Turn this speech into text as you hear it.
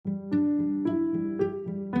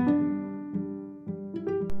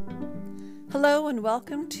Hello and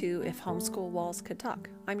welcome to If Homeschool Walls Could Talk.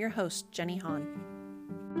 I'm your host, Jenny Hahn.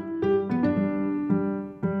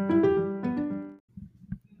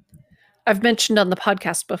 I've mentioned on the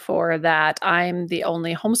podcast before that I'm the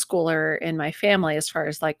only homeschooler in my family as far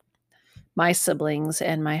as like my siblings,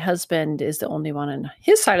 and my husband is the only one on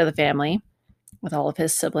his side of the family with all of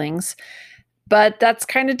his siblings. But that's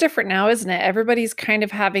kind of different now, isn't it? Everybody's kind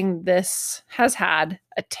of has had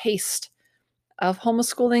a taste of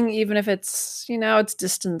homeschooling, even if it's, it's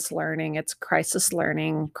distance learning, it's crisis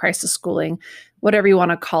learning, crisis schooling, whatever you want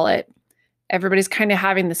to call it. Everybody's kind of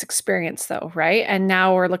having this experience though, right? And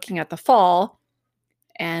now we're looking at the fall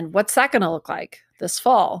and what's that going to look like this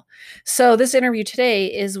fall? So this interview today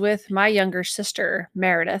is with my younger sister,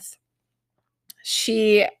 Meredith.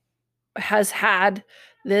 She has had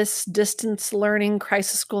this distance learning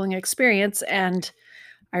crisis schooling experience, and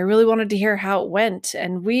I really wanted to hear how it went.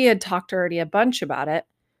 And we had talked already a bunch about it.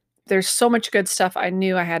 There's so much good stuff. I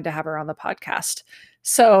knew I had to have her on the podcast.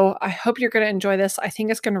 So I hope you're going to enjoy this. I think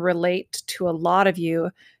it's going to relate to a lot of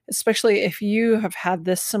you, especially if you have had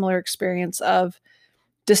this similar experience of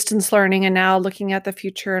distance learning and now looking at the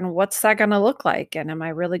future and what's that going to look like? And am I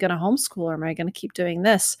really going to homeschool, or am I going to keep doing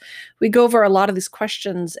this? We go over a lot of these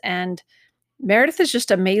questions, and Meredith is just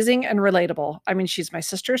amazing and relatable. I mean, she's my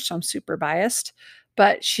sister, so I'm super biased,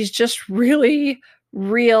 but she's just really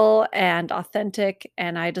real and authentic,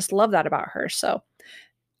 and I just love that about her. So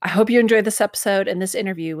I hope you enjoyed this episode and this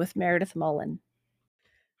interview with Meredith Mullen.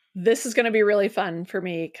 This is going to be really fun for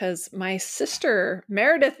me because my sister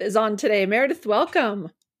Meredith is on today. Meredith,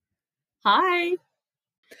 welcome. Hi.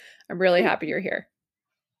 I'm really happy you're here.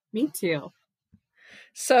 Me too.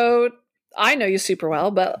 So I know you super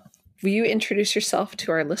well, but will you introduce yourself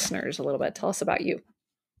to our listeners a little bit? Tell us about you.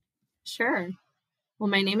 Sure. Well,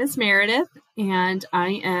 my name is Meredith, and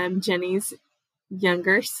I am Jenny's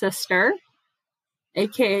younger sister,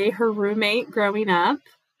 aka her roommate growing up.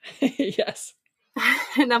 Yes.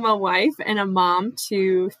 And I'm a wife and a mom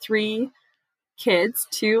to 3 kids,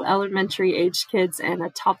 2 elementary age kids and a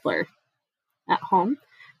toddler at home.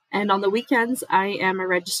 And on the weekends, I am a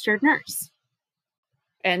registered nurse.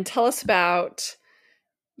 And tell us about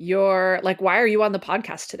why are you on the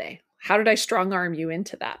podcast today? How did I strong arm you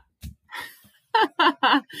into that?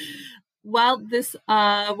 Well,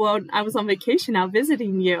 I was on vacation out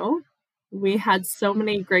visiting you. We had so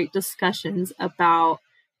many great discussions about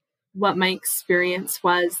what my experience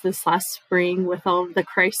was this last spring with all of the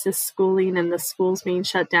crisis schooling and the schools being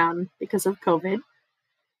shut down because of COVID.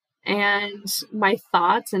 And my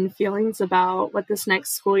thoughts and feelings about what this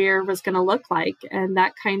next school year was going to look like. And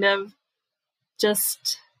that kind of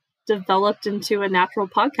just developed into a natural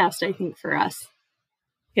podcast, I think, for us.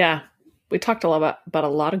 Yeah, we talked a lot about a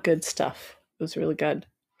lot of good stuff. It was really good.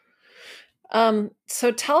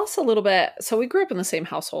 So tell us a little bit. So we grew up in the same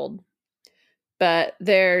household, but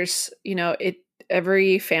there's,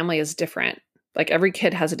 every family is different. Like every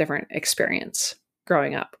kid has a different experience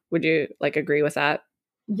growing up. Would you agree with that?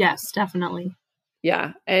 Yes, definitely.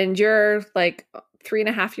 Yeah. And you're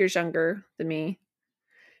 3.5 years younger than me.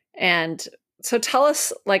 And so tell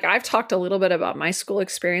us, I've talked a little bit about my school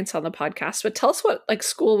experience on the podcast, but tell us what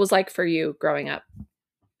school was like for you growing up.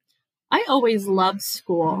 I always loved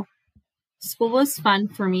school. School was fun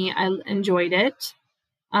for me. I enjoyed it.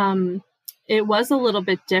 It was a little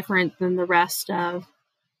bit different than the rest of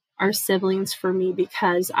our siblings for me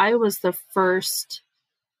because I was the first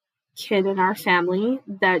kid in our family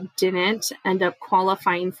that didn't end up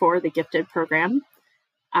qualifying for the gifted program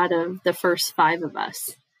out of the first 5 of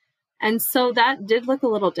us. And so that did look a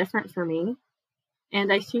little different for me.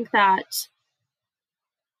 And I think that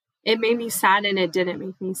it made me sad and it didn't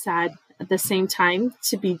make me sad at the same time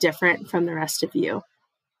to be different from the rest of you.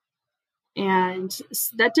 And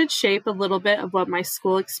that did shape a little bit of what my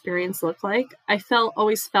school experience looked like. I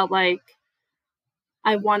always felt like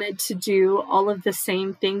I wanted to do all of the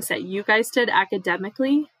same things that you guys did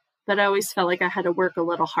academically, but I always felt like I had to work a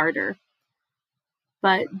little harder.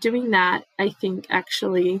 But doing that, I think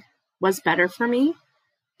actually was better for me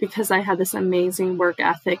because I had this amazing work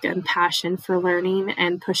ethic and passion for learning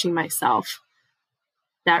and pushing myself.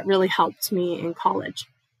 That really helped me in college.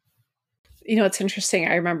 It's interesting.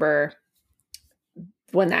 I remember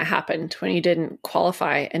when that happened, when you didn't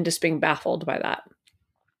qualify, and just being baffled by that.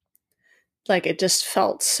 It just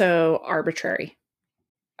felt so arbitrary.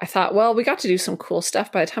 I thought, well, we got to do some cool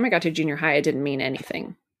stuff. By the time I got to junior high, it didn't mean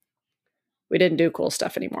anything. We didn't do cool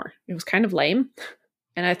stuff anymore. It was kind of lame.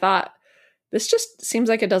 And I thought, this just seems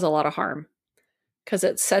like it does a lot of harm because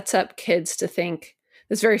it sets up kids to think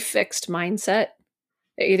this very fixed mindset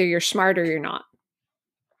that either you're smart or you're not.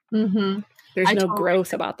 Mm-hmm. There's no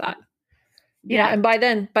growth about that. Yeah. And by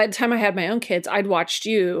the time I had my own kids, I'd watched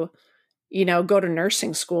you, go to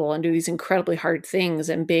nursing school and do these incredibly hard things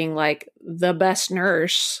and being like the best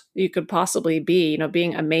nurse you could possibly be,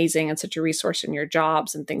 being amazing and such a resource in your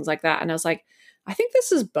jobs and things like that. And I was like, I think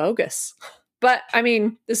this is bogus. But I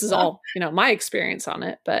mean, this is all, my experience on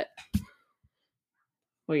it. But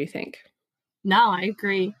what do you think? No, I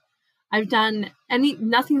agree. I've done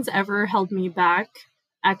nothing's ever held me back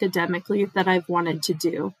academically that I've wanted to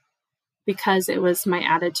do because my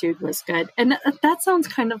attitude was good. And that sounds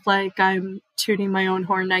kind of like I'm tooting my own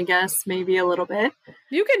horn, I guess, maybe a little bit.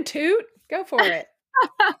 You can toot. Go for it.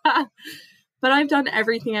 But I've done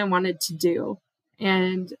everything I wanted to do.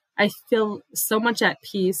 And I feel so much at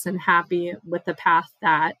peace and happy with the path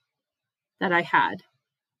that I had.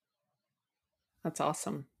 That's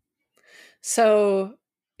awesome. So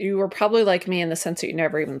you were probably like me in the sense that you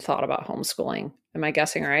never even thought about homeschooling. Am I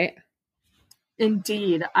guessing right?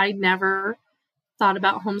 Indeed. I never thought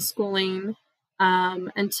about homeschooling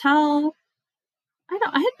until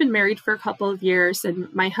I had been married for a couple of years,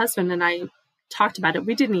 and my husband and I talked about it.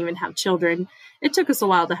 We didn't even have children. It took us a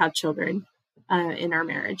while to have children in our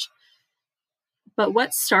marriage. But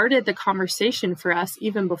what started the conversation for us,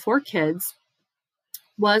 even before kids,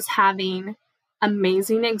 was having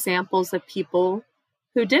amazing examples of people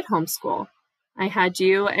who did homeschool. I had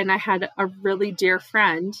you, and I had a really dear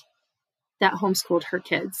friend that homeschooled her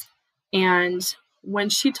kids. And when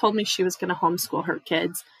she told me she was going to homeschool her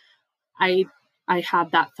kids, I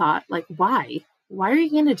had that thought, like, why? Why are you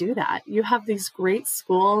going to do that? You have these great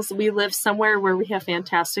schools. We live somewhere where we have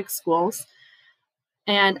fantastic schools.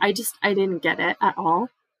 And I didn't get it at all.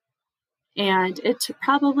 And it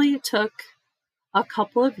probably took a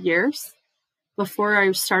couple of years before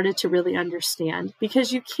I started to really understand,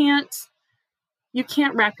 because you can't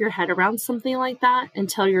wrap your head around something like that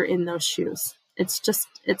until you're in those shoes.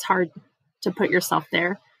 It's hard to put yourself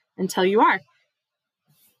there until you are.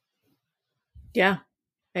 Yeah,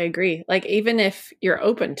 I agree. Like, even if you're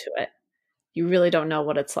open to it, you really don't know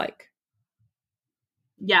what it's like.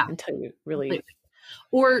 Yeah. Until you really...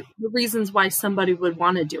 Or the reasons why somebody would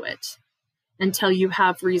want to do it until you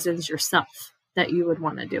have reasons yourself that you would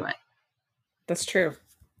want to do it. That's true.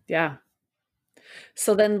 Yeah.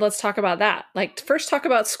 So then let's talk about that. Like, first talk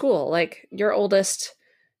about school. Like, your oldest,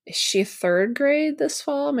 is she third grade this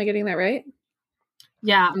fall? Am I getting that right?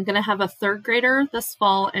 Yeah, I'm going to have a third grader this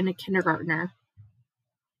fall and a kindergartner.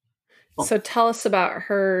 So tell us about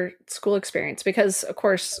her school experience, because of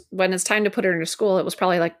course, when it's time to put her into school, it was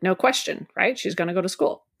probably like, no question, right? She's going to go to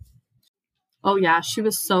school. Oh yeah, she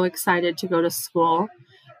was so excited to go to school.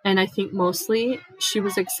 And I think mostly she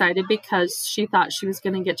was excited because she thought she was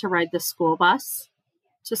going to get to ride the school bus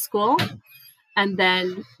to school. And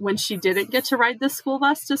then when she didn't get to ride the school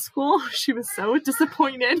bus to school, she was so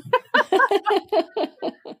disappointed.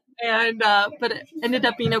 But it ended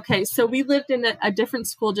up being okay. So we lived in a different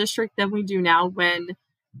school district than we do now when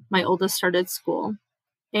my oldest started school.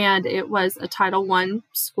 And it was a Title I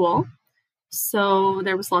school. So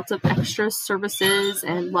there was lots of extra services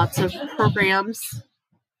and lots of programs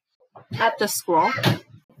at the school.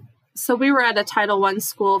 So we were at a Title I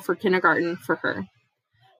school for kindergarten for her.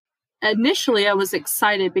 Initially, I was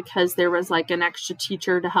excited because there was like an extra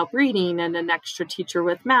teacher to help reading and an extra teacher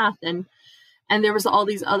with math. And there was all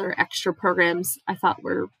these other extra programs I thought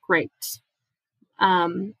were great.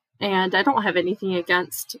 And I don't have anything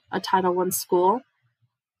against a Title I school,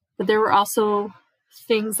 but there were also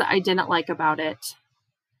things that I didn't like about it.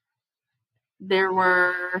 There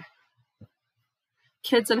were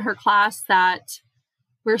kids in her class that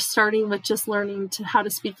were starting with just learning how to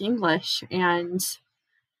speak English. And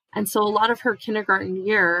so a lot of her kindergarten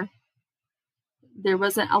year, there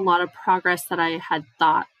wasn't a lot of progress that I had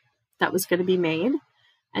thought that was going to be made.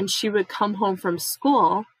 And she would come home from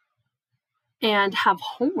school and have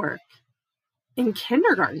homework in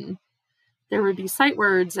kindergarten. There would be sight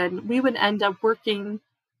words, and we would end up working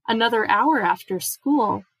another hour after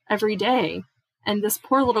school every day. And this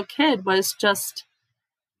poor little kid was just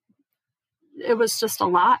a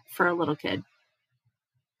lot for a little kid.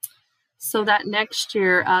 So that next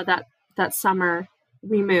year, that summer,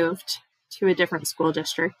 we moved to a different school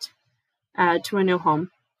district, to a new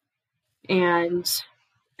home, and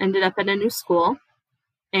ended up at a new school.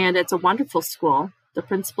 And it's a wonderful school. The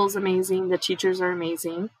principal's amazing. The teachers are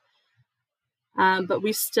amazing. But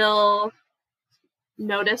we still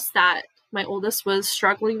noticed that my oldest was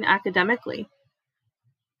struggling academically.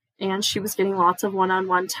 And she was getting lots of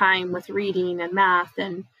one-on-one time with reading and math.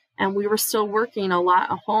 And we were still working a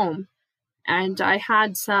lot at home. And I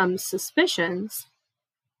had some suspicions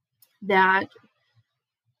that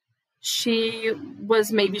she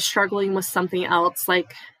was maybe struggling with something else.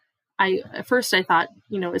 Like at first I thought,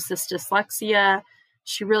 is this dyslexia?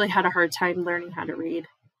 She really had a hard time learning how to read.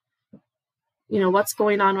 What's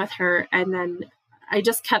going on with her? And then I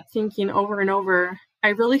just kept thinking over and over, I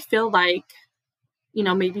really feel like,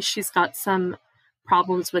 maybe she's got some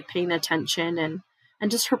problems with paying attention and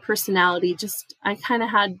just her personality. I kind of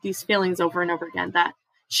had these feelings over and over again that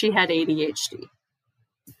she had ADHD.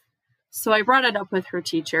 So I brought it up with her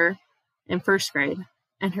teacher in first grade,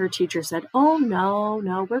 and her teacher said, "Oh,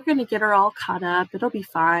 no, we're going to get her all caught up. It'll be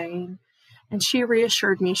fine." And she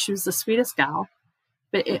reassured me. She was the sweetest gal,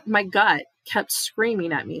 but my gut kept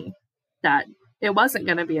screaming at me that it wasn't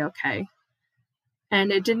going to be okay.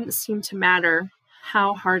 And it didn't seem to matter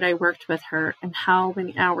how hard I worked with her and how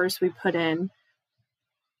many hours we put in.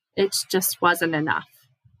 It just wasn't enough.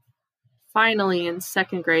 Finally, in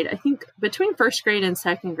second grade, I think between first grade and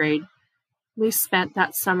second grade, we spent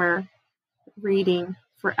that summer reading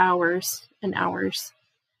for hours and hours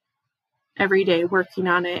every day, working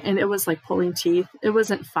on it. And it was like pulling teeth. It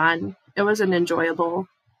wasn't fun. It wasn't enjoyable.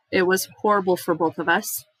 It was horrible for both of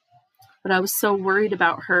us. But I was so worried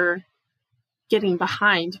about her getting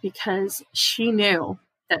behind because she knew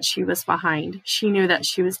that she was behind. She knew that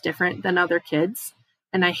she was different than other kids.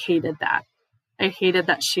 And I hated that. I hated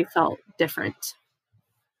that she felt different.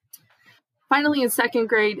 Finally, in second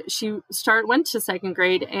grade, she went to second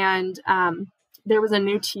grade, and there was a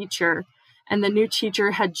new teacher. And the new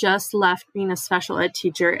teacher had just left being a special ed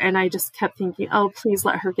teacher. And I just kept thinking, oh, please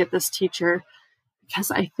let her get this teacher,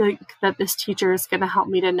 because I think that this teacher is going to help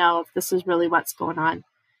me to know if this is really what's going on.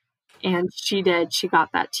 And she did. She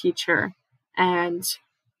got that teacher. And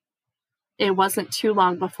it wasn't too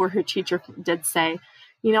long before her teacher did say,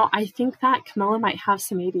 I think that Camilla might have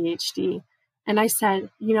some ADHD. And I said,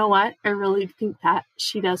 you know what? I really think that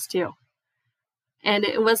she does too. And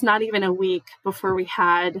it was not even a week before we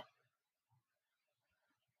had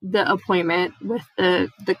the appointment with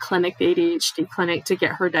the clinic, the ADHD clinic, to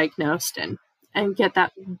get her diagnosed and get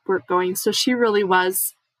that work going. So she really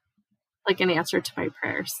was like an answer to my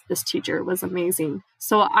prayers. This teacher was amazing.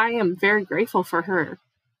 So I am very grateful for her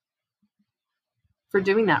for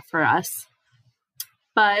doing that for us.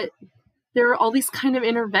 But there are all these kind of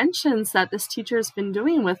interventions that this teacher has been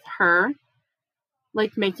doing with her,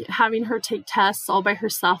 like having her take tests all by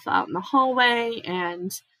herself out in the hallway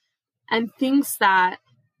and things that,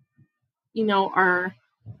 are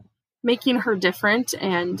making her different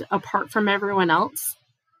and apart from everyone else.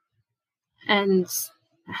 And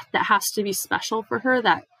that has to be special for her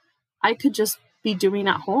that I could just be doing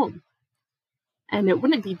at home. And it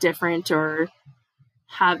wouldn't be different or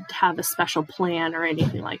have a special plan or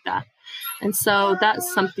anything like that. And so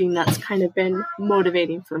that's something that's kind of been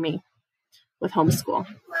motivating for me with homeschool.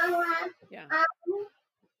 Yeah.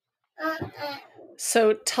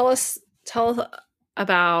 So tell us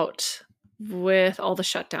about, with all the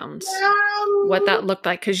shutdowns, what that looked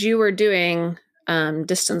like, because you were doing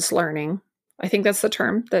distance learning. I think that's the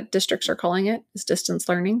term that districts are calling it, is distance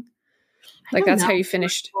learning. Like that's how you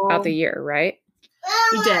finished out the year, right?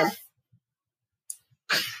 We did.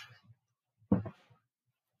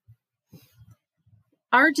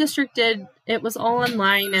 Our district did. It was all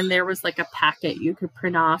online, and there was like a packet you could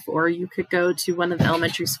print off, or you could go to one of the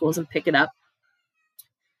elementary schools and pick it up.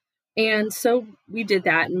 And so we did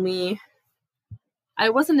that, and I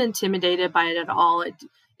wasn't intimidated by it at all.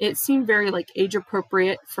 It seemed very like age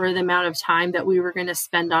appropriate for the amount of time that we were going to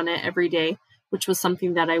spend on it every day, which was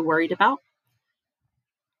something that I worried about.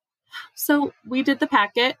 So we did the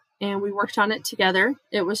packet and we worked on it together.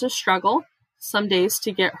 It was a struggle some days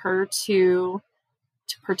to get her to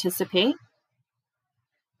participate,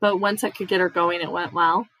 but once I could get her going, it went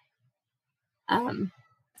well.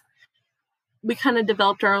 We kind of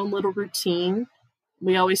developed our own little routine.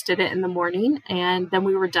 We always did it in the morning, and then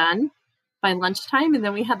we were done by lunchtime, and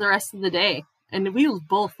then we had the rest of the day. And we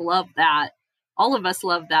both loved that. All of us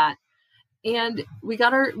loved that. And we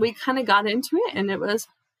kind of got into it, and it was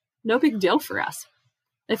no big deal for us.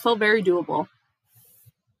 It felt very doable.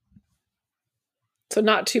 So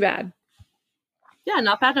not too bad. Yeah,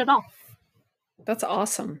 not bad at all. That's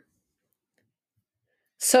awesome.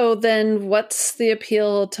 So then what's the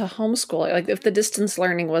appeal to homeschooling? Like if the distance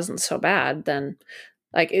learning wasn't so bad, then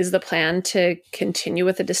like is the plan to continue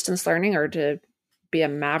with the distance learning or to be a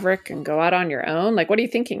maverick and go out on your own? Like what are you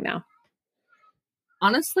thinking now?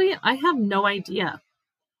 Honestly, I have no idea.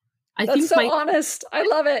 That's so honest. I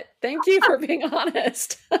love it. Thank you for being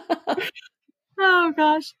honest. Oh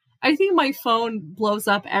gosh. I think my phone blows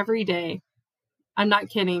up every day. I'm not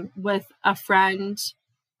kidding, with a friend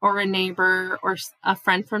or a neighbor or a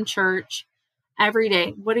friend from church. every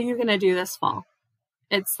day. What are you going to do this fall?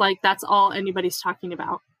 It's like that's all anybody's talking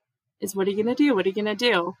about is what are you going to do? What are you going to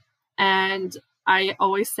do? And I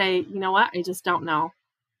always say, you know what? I just don't know.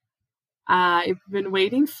 I've been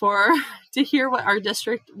waiting to hear what our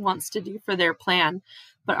district wants to do for their plan,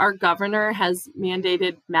 but our governor has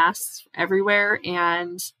mandated masks everywhere,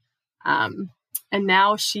 and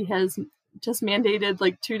now she has just mandated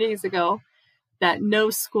like 2 days ago that no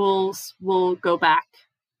schools will go back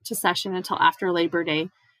to session until after Labor Day.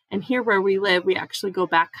 And here where we live, we actually go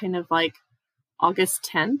back kind of like August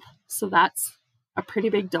 10th. So that's a pretty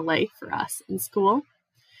big delay for us in school.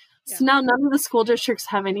 Yeah. So now none of the school districts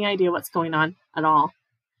have any idea what's going on at all.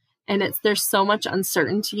 And there's so much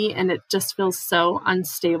uncertainty, and it just feels so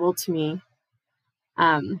unstable to me.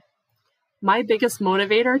 My biggest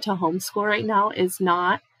motivator to homeschool right now is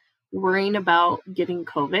not worrying about getting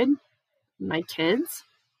COVID, my kids.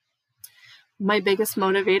 My biggest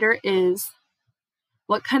motivator is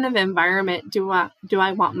what kind of environment do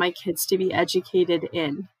I want my kids to be educated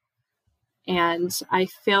in? And I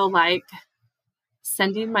feel like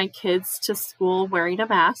sending my kids to school wearing a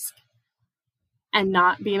mask and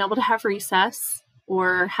not being able to have recess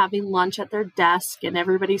or having lunch at their desk and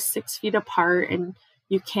everybody's 6 feet apart and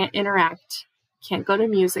you can't interact, can't go to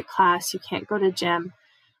music class, you can't go to gym.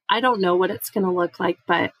 I don't know what it's going to look like,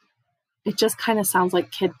 but it just kind of sounds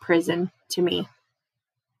like kid prison to me.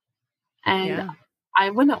 And I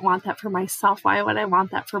wouldn't want that for myself. Why would I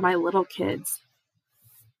want that for my little kids?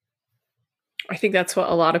 I think that's what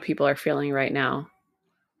a lot of people are feeling right now.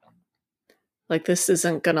 Like this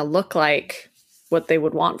isn't going to look like what they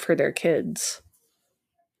would want for their kids.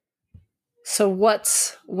 So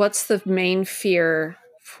what's the main fear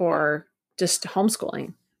for just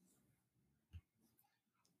homeschooling?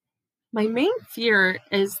 My main fear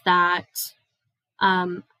is that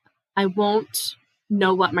I won't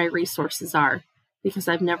know what my resources are because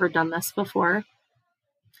I've never done this before.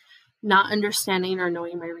 Not understanding or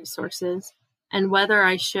knowing my resources and whether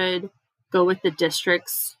I should go with the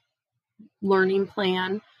district's learning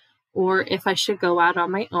plan or if I should go out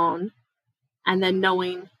on my own, and then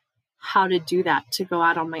knowing how to do that to go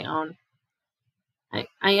out on my own.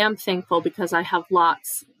 I am thankful because I have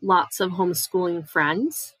lots of homeschooling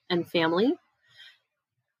friends and family.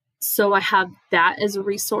 So I have that as a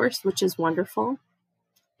resource, which is wonderful.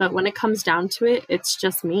 But when it comes down to it, it's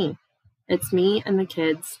just me. It's me and the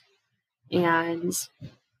kids. And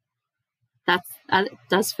that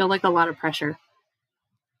does feel like a lot of pressure.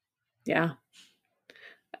 Yeah.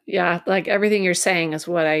 Yeah. Like everything you're saying is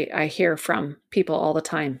what I hear from people all the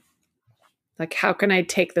time. Like, how can I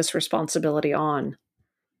take this responsibility on?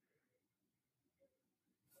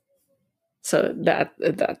 So that's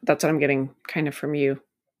what I'm getting kind of from you.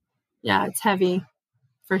 Yeah, it's heavy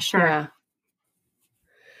for sure. Yeah.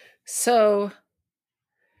 So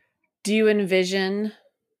do you envision,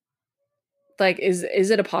 like, is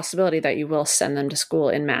it a possibility that you will send them to school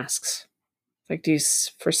in masks? Like, do you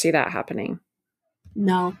foresee that happening?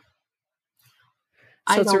 No.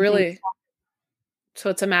 So so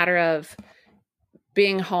it's a matter of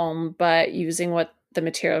being home, but using the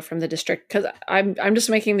material from the district. Because I'm just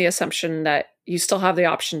making the assumption that you still have the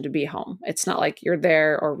option to be home. It's not like you're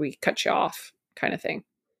there or we cut you off kind of thing.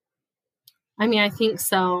 I mean, I think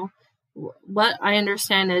so. What I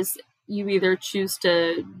understand is you either choose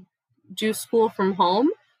to do school from home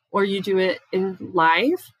or you do it in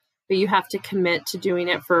live, but you have to commit to doing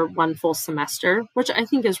it for one full semester, which I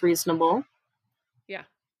think is reasonable. Yeah.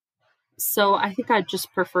 So I think I'd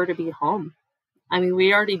just prefer to be home. I mean,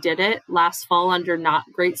 we already did it last fall under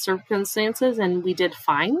not great circumstances and we did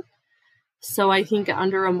fine. So I think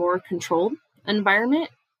under a more controlled environment,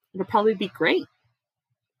 it'll probably be great.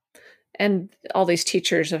 And all these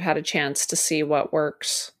teachers have had a chance to see what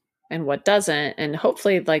works and what doesn't. And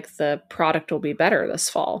hopefully, like, the product will be better this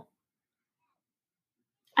fall.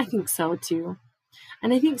 I think so, too.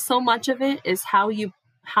 And I think so much of it is how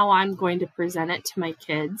I'm going to present it to my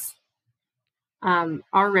kids.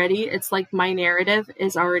 Already, it's like my narrative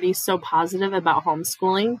is already so positive about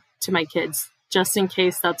homeschooling to my kids, just in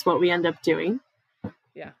case that's what we end up doing.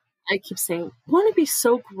 Yeah. I keep saying, wouldn't it be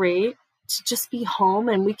so great to just be home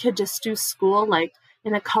and we could just do school like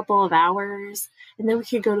in a couple of hours and then we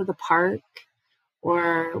could go to the park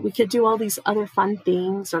or we could do all these other fun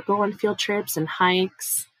things or go on field trips and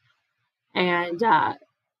hikes. And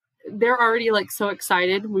they're already like so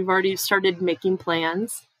excited. We've already started making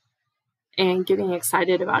plans and getting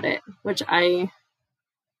excited about it, which I'm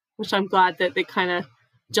glad that they kind of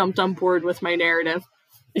jumped on board with my narrative.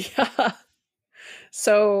 Yeah.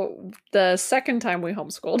 So the second time we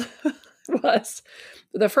homeschooled, was.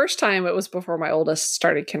 The first time it was before my oldest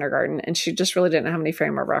started kindergarten, and she just really didn't have any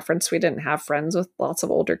frame of reference. We didn't have friends with lots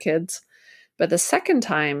of older kids. But the second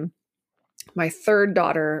time, my third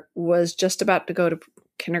daughter was just about to go to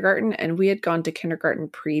kindergarten, and we had gone to kindergarten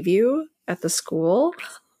preview at the school.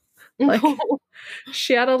 Like,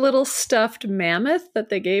 she had a little stuffed mammoth that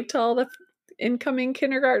they gave to all the incoming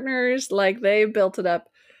kindergartners. Like, they built it up.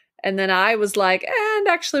 And then I was like, and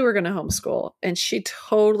actually, we're going to homeschool. And she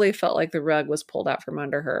totally felt like the rug was pulled out from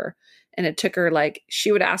under her. And it took her, like,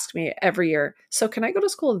 she would ask me every year, so can I go to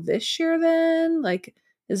school this year then? Like,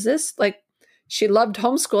 is this like, she loved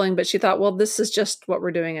homeschooling, but she thought, well, this is just what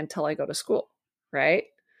we're doing until I go to school. Right.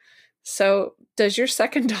 So does your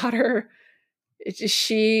second daughter, is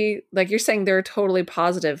she, like you're saying, they're totally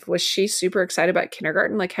positive. Was she super excited about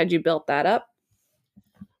kindergarten? Like, had you built that up?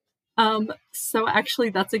 So actually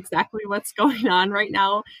that's exactly what's going on right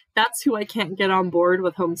now. That's who I can't get on board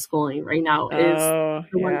with homeschooling right now is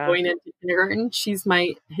the one going into kindergarten. She's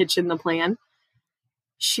my hitch in the plan.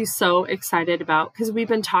 She's so excited about, because we've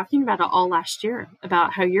been talking about it all last year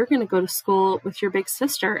about how you're going to go to school with your big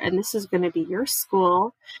sister and this is going to be your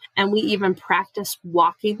school. And we even practiced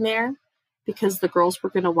walking there because the girls were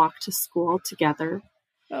going to walk to school together.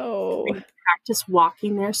 Oh, we practiced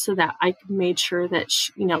walking there so that I made sure that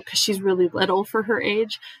she, because she's really little for her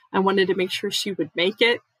age, I wanted to make sure she would make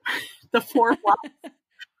it the 4 blocks.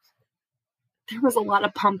 There was a lot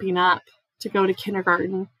of pumping up to go to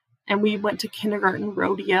kindergarten, and we went to kindergarten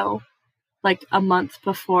rodeo like a month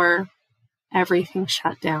before everything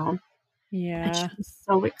shut down. Yeah. And she was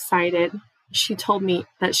so excited. She told me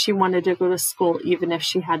that she wanted to go to school even if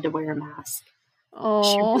she had to wear a mask. Oh,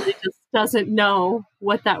 she really just doesn't know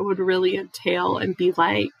what that would really entail and be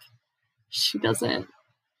like. She doesn't know.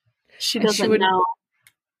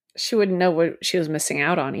 She wouldn't know what she was missing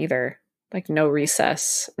out on either. Like no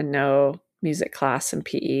recess and no music class and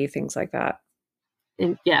PE, things like that.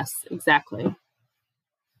 And yes, exactly.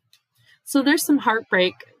 So there's some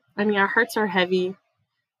heartbreak. I mean, our hearts are heavy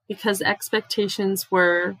because expectations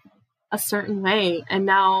were a certain way, and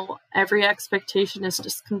now every expectation is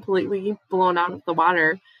just completely blown out of the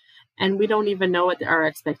water, and we don't even know what our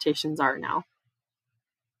expectations are now.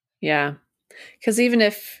 Yeah, because even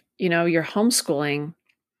if you're homeschooling,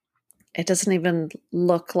 it doesn't even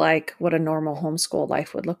look like what a normal homeschool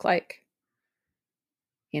life would look like.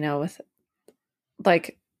 With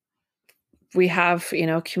like we have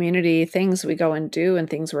community things we go and do and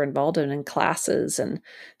things we're involved in classes and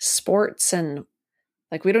sports, and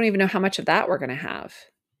like we don't even know how much of that we're going to have.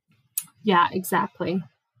 Yeah, exactly.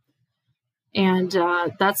 And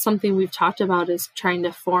that's something we've talked about, is trying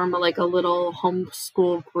to form a little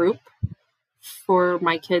homeschool group for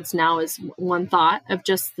my kids now, is one thought of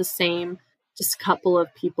just a couple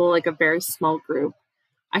of people, like a very small group.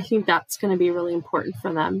 I think that's going to be really important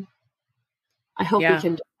for them. I hope we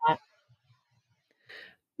can do that.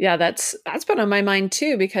 Yeah, that's been on my mind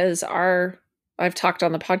too, because I've talked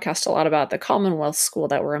on the podcast a lot about the Commonwealth school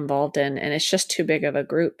that we're involved in, and it's just too big of a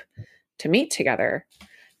group to meet together,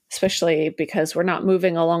 especially because we're not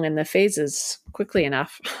moving along in the phases quickly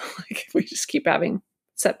enough. Like we just keep having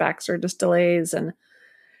setbacks or just delays, and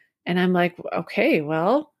I'm like, okay,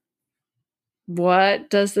 well, what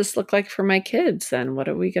does this look like for my kids then? What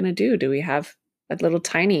are we going to do? Do we have a little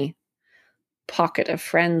tiny pocket of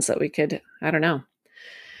friends that we could, I don't know.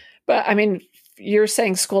 But I mean, you're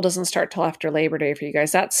saying school doesn't start till after Labor Day for you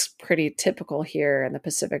guys. That's pretty typical here in the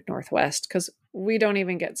Pacific Northwest, because we don't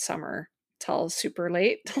even get summer till super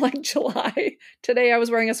late, till like July. Today I was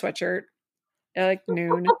wearing a sweatshirt at like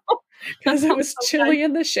noon because it was chilly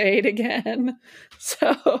in the shade again.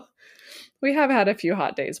 So we have had a few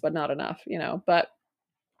hot days, but not enough, but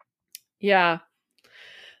yeah.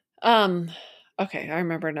 Okay. I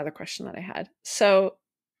remember another question that I had. So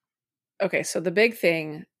the big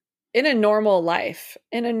thing in a normal life,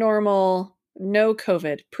 in a normal, no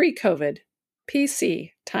COVID, pre-COVID,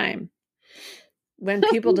 PC time, when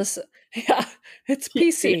people just, it's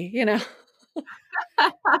PC,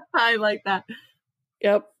 I like that.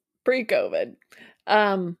 Yep. Pre-COVID.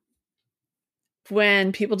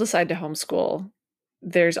 When people decide to homeschool,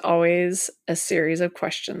 there's always a series of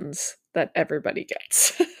questions that everybody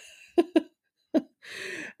gets.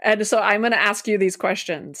 And so I'm going to ask you these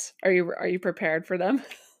questions. Are you prepared for them?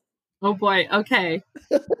 Oh boy. Okay.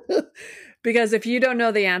 Because if you don't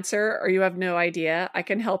know the answer or you have no idea, I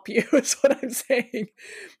can help you, is what I'm saying.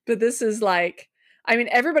 But this is like, I mean,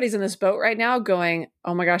 everybody's in this boat right now going,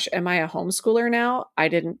 oh my gosh, am I a homeschooler now? I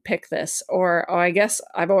didn't pick this. Or, oh, I guess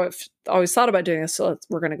I've always thought about doing this, so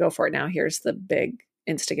we're going to go for it now. Here's the big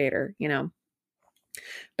instigator,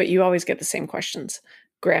 But you always get the same questions.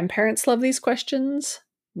 Grandparents love these questions.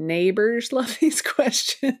 Neighbors love these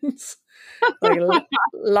questions. Like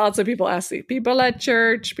lots of people ask these. People at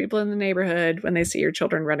church, people in the neighborhood, when they see your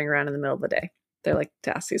children running around in the middle of the day, they like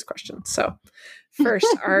to ask these questions. So first,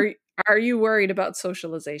 are you worried about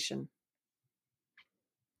socialization?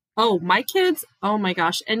 Oh, my kids. Oh my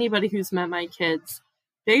gosh. Anybody who's met my kids,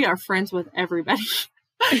 they are friends with everybody.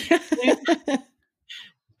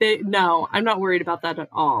 No, I'm not worried about that at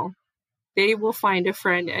all. They will find a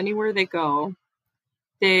friend anywhere they go.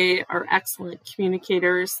 They are excellent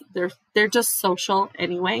communicators. They're just social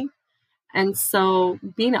anyway. And so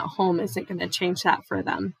being at home isn't going to change that for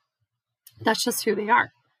them. That's just who they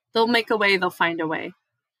are. They'll make a way, they'll find a way.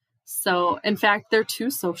 So, in fact, they're too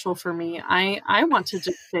social for me. I want to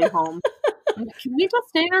just stay home. Can we just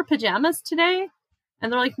stay in our pajamas today?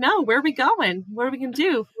 And they're like, no, where are we going? What are we going to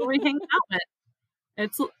do? Who are we hanging out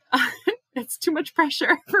with? It's too much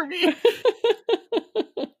pressure for me.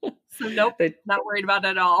 So nope, not worried about it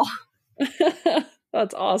at all.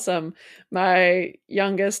 That's awesome. My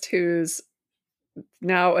youngest, who's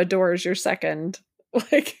now adores your second,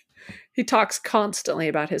 like he talks constantly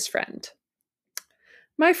about his friend.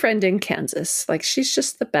 My friend in Kansas, like she's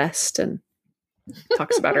just the best, and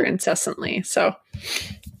talks about her incessantly. So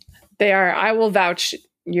they are. I will vouch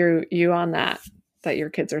you on that your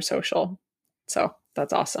kids are social. So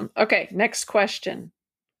that's awesome. Okay, next question.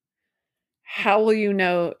 How will you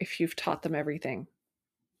know if you've taught them everything?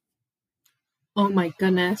 Oh my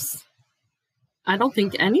goodness. I don't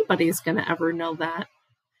think anybody's going to ever know that.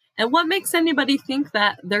 And what makes anybody think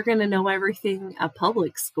that they're going to know everything at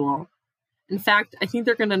public school? In fact, I think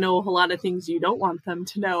they're going to know a whole lot of things you don't want them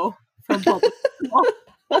to know from public school.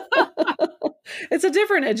 It's a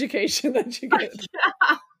different education that you get.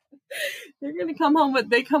 Yeah. They're going to come home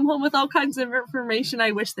with all kinds of information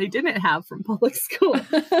I wish they didn't have from public school.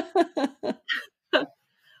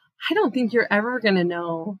 I don't think you're ever going to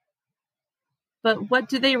know. But what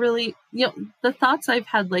do they really, the thoughts I've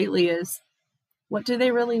had lately is, what do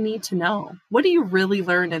they really need to know? What do you really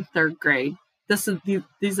learn in third grade?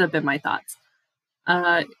 These have been my thoughts.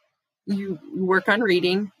 You work on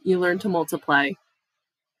reading, you learn to multiply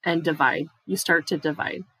and divide. You start to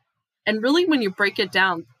divide. And really, when you break it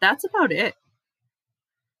down, that's about it.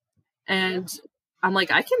 And I'm like,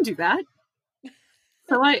 I can do that.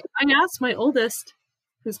 So I asked my oldest,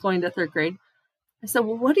 who's going to third grade, I said,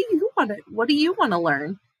 well, what do you want to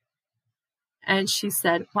learn? And she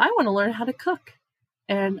said, well, I want to learn how to cook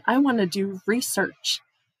and I want to do research.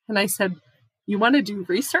 And I said, you want to do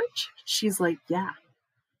research? She's like, yeah.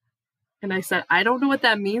 And I said, I don't know what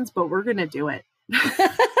that means, but we're going to do it.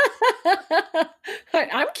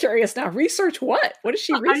 I'm curious now. Research what? What is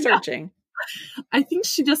she researching? I think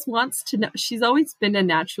she just wants to know. She's always been a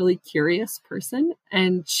naturally curious person,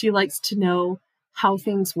 and she likes to know how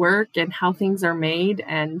things work and how things are made.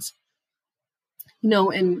 And,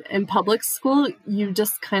 in public school, you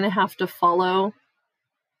just kind of have to follow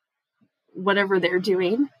whatever they're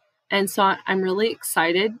doing. And so I'm really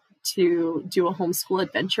excited to do a homeschool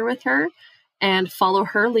adventure with her and follow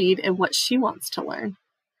her lead in what she wants to learn.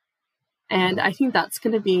 And I think that's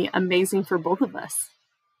going to be amazing for both of us.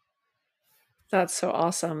 That's so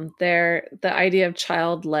awesome. The idea of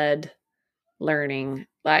child-led learning,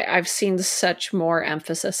 I've seen such more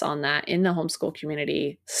emphasis on that in the homeschool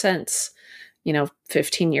community since,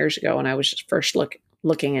 15 years ago when I was just first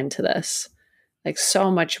looking into this. Like so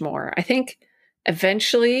much more. I think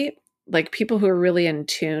eventually, like people who are really in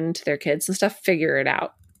tune to their kids and stuff figure it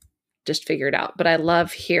out. But I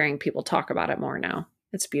love hearing people talk about it more now.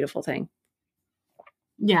 It's a beautiful thing.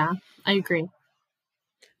 Yeah, I agree.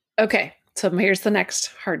 Okay, so here's the next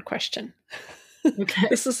hard question. Okay.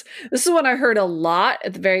 This is what I heard a lot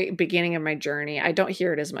at the very beginning of my journey. I don't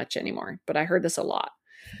hear it as much anymore, but I heard this a lot.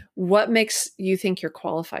 What makes you think you're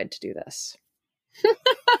qualified to do this?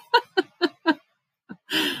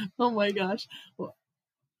 Oh my gosh. Well,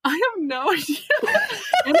 I have no idea.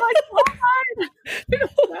 Am I qualified? I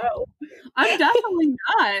don't know. I'm definitely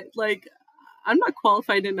not. Like, I'm not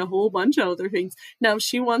qualified in a whole bunch of other things. Now, if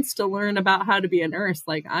she wants to learn about how to be a nurse,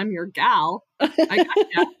 like, I'm your gal. I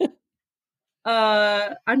got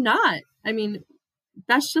I'm not. I mean,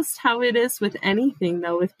 that's just how it is with anything,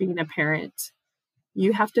 though, with being a parent.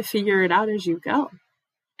 You have to figure it out as you go.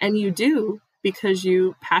 And you do, because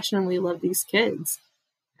you passionately love these kids.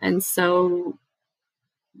 And so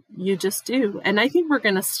you just do. And I think we're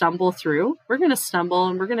going to stumble through. We're going to stumble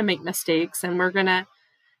and we're going to make mistakes and we're going to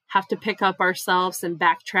have to pick up ourselves and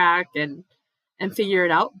backtrack and figure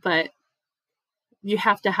it out. But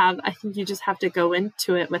I think you just have to go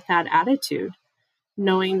into it with that attitude,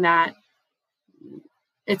 knowing that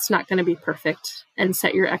it's not going to be perfect, and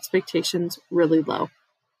set your expectations really low.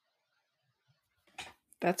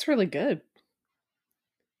 That's really good.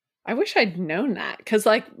 I wish I'd known that, because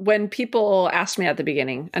like when people asked me at the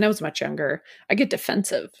beginning, and I was much younger, I get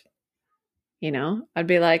defensive. I'd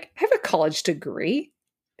be like, I have a college degree.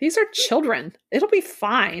 These are children. It'll be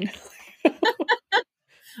fine.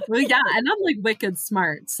 Well, yeah, and I'm like wicked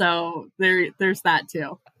smart, so there's that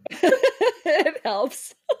too. It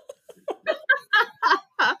helps.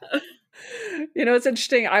 It's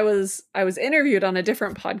interesting. I was interviewed on a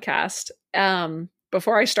different podcast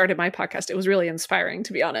before I started my podcast. It was really inspiring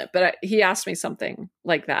to be on it, but he asked me something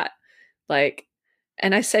like that,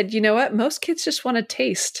 and I said, you know what? Most kids just want a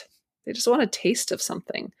taste. They just want a taste of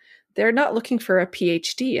something. They're not looking for a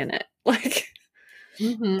PhD in it.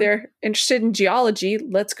 They're interested in geology.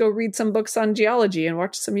 Let's go read some books on geology and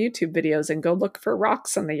watch some YouTube videos and go look for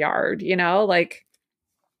rocks in the yard.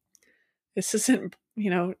 This isn't,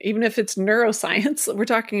 even if it's neuroscience, we're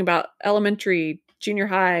talking about elementary, junior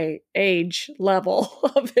high age level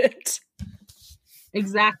of it.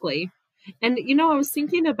 Exactly. And, I was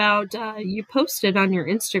thinking about, you posted on your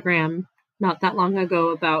Instagram not that long ago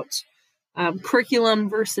about curriculum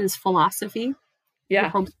versus philosophy. Yeah.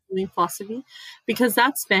 Homeschooling philosophy. Because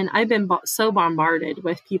I've been so bombarded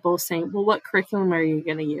with people saying, well, what curriculum are you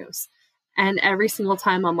going to use? And every single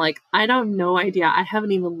time I'm like, I don't have no idea. I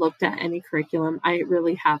haven't even looked at any curriculum. I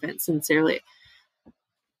really haven't, sincerely.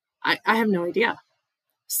 I have no idea.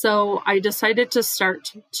 So I decided to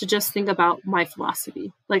start to just think about my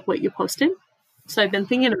philosophy, like what you posted. So I've been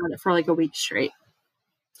thinking about it for like a week straight.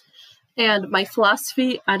 And my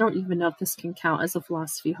philosophy, I don't even know if this can count as a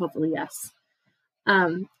philosophy. Hopefully, yes.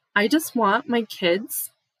 I just want my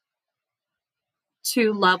kids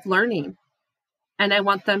to love learning. And I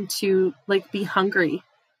want them to be hungry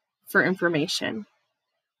for information.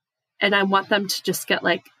 And I want them to just get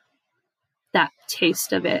that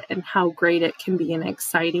taste of it and how great it can be and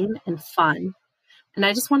exciting and fun. And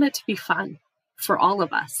I just want it to be fun for all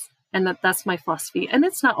of us. And that's my philosophy. And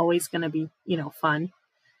it's not always going to be, fun,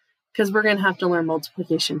 because we're going to have to learn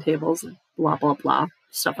multiplication tables and blah, blah, blah,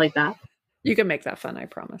 stuff like that. You can make that fun, I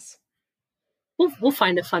promise. We'll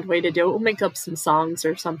find a fun way to do it. We'll make up some songs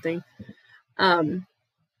or something.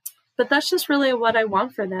 But that's just really what I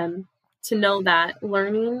want for them, to know that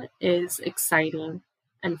learning is exciting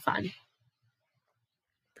and fun.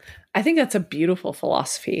 I think that's a beautiful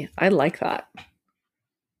philosophy. I like that.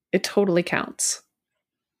 It totally counts.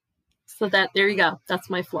 So there you go. That's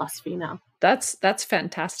my philosophy now. That's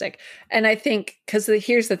fantastic. And I think, because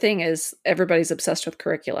here's the thing is, everybody's obsessed with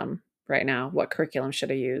curriculum right now. What curriculum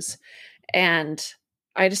should I use? And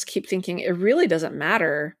I just keep thinking it really doesn't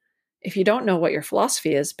matter if you don't know what your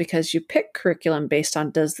philosophy is, because you pick curriculum based on,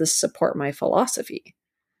 does this support my philosophy?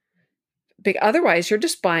 Otherwise, you're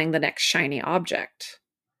just buying the next shiny object,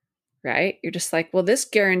 right? You're just like, well, this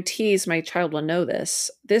guarantees my child will know this.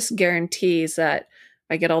 This guarantees that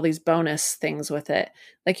I get all these bonus things with it.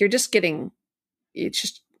 You're just getting, it's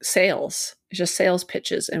just sales. It's just sales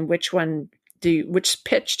pitches. And which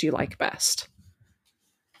pitch do you like best?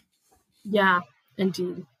 Yeah,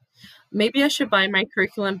 indeed. Maybe I should buy my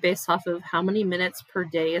curriculum based off of how many minutes per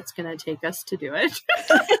day it's going to take us to do it.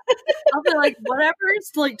 I'll be like, whatever,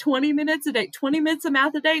 it's 20 minutes a day, 20 minutes of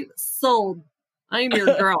math a day, sold. I'm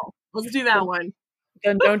your girl. Let's do that one.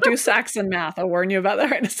 Then don't do Saxon math. I'll warn you about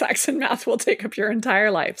that. Right? Saxon math will take up your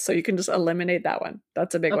entire life. So you can just eliminate that one.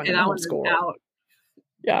 That's a big one in homeschool. Out.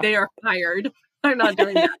 Yeah. They are fired. I'm not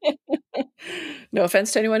doing that. No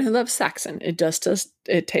offense to anyone who loves Saxon.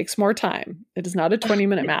 It takes more time. It is not a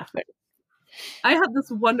 20-minute math thing. I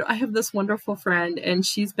have this wonderful friend, and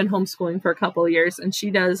she's been homeschooling for a couple of years, and she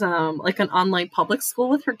does an online public school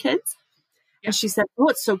with her kids. Yeah. And she said, oh,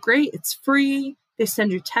 it's so great. It's free. They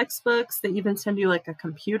send you textbooks. They even send you a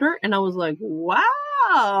computer. And I was like,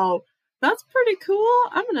 wow, that's pretty cool.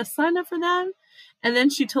 I'm going to sign up for that. And then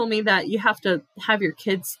she told me that you have to have your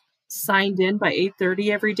kids signed in by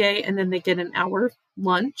 8:30 every day, and then they get an hour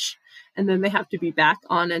lunch, and then they have to be back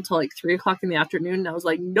on until 3:00 in the afternoon. And I was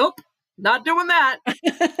like, nope, not doing that.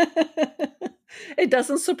 It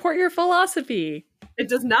doesn't support your philosophy. It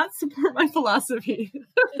does not support my philosophy.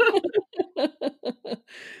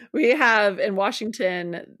 We have in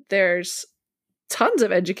Washington, there's tons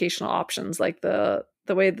of educational options. The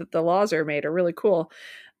way that the laws are made are really cool.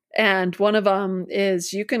 And one of them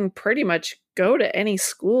is you can pretty much go to any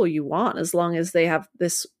school you want as long as they have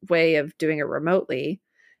this way of doing it remotely.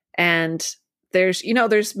 And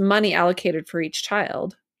there's money allocated for each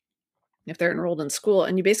child if they're enrolled in school,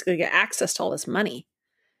 and you basically get access to all this money.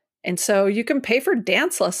 And so you can pay for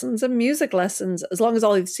dance lessons and music lessons as long as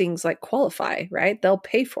all these things like qualify, right? They'll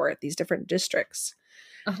pay for it, these different districts.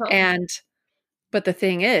 Uh-huh. And, but the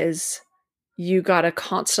thing is, you got to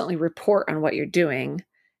constantly report on what you're doing,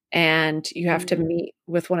 and you have to meet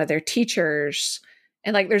with one of their teachers.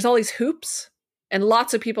 And like, there's all these hoops, and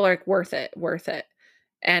lots of people are like, worth it, worth it.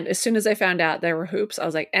 And as soon as I found out there were hoops, I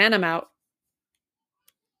was like, and I'm out.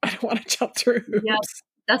 I don't want to jump through hoops. Yeah,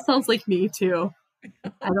 that sounds like me too.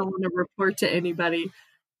 I don't want to report to anybody.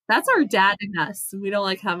 That's our dad in us. We don't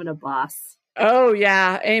like having a boss. Oh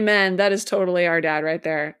yeah, amen. That is totally our dad right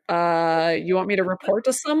there. You want me to report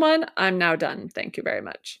to someone? I'm now done. Thank you very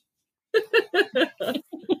much.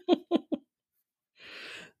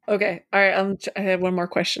 Okay. All right. I have one more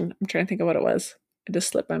question. I'm trying to think of what it was. It just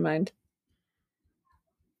slipped my mind.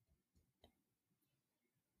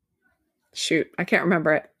 Shoot, I can't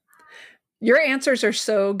remember it. Your answers are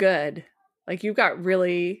so good. Like, you've got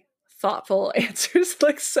really thoughtful answers,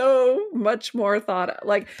 like so much more thought.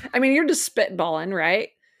 Like, I mean, you're just spitballing, right?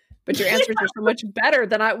 But your answers are so much better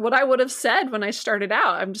than what I would have said when I started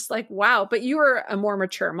out. I'm just like, wow. But you were a more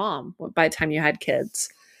mature mom by the time you had kids.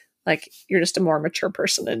 Like, you're just a more mature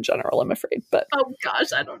person in general, I'm afraid. But oh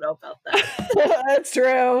gosh, I don't know about that. It's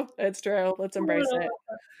true. It's true. Let's embrace it.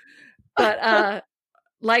 But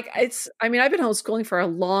like, I mean, I've been homeschooling for a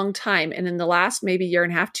long time. And in the last maybe year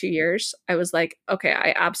and a half, 2 years, I was like, okay,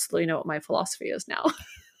 I absolutely know what my philosophy is now.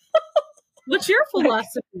 What's your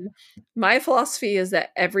philosophy? My philosophy is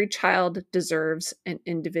that every child deserves an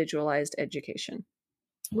individualized education.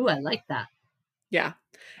 Ooh, I like that. Yeah.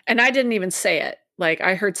 And I didn't even say it. Like,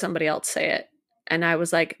 I heard somebody else say it. And I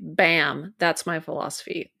was like, bam, that's my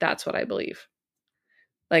philosophy. That's what I believe.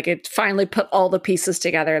 Like, it finally put all the pieces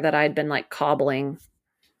together that I'd been like cobbling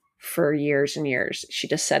for years and years. She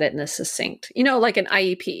just said it in a succinct, like an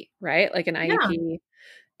IEP, right? Like an IEP.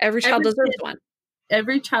 Every child deserves one.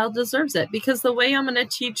 Every child deserves it, because the way I'm going to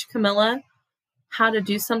teach Camilla how to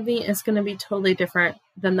do something is going to be totally different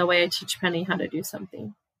than the way I teach Penny how to do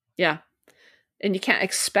something. Yeah. And you can't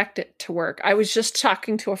expect it to work. I was just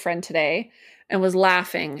talking to a friend today and was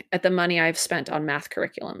laughing at the money I've spent on math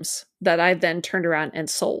curriculums that I then turned around and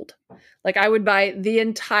sold. Like, I would buy the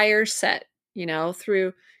entire set,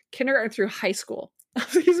 through kindergarten through high school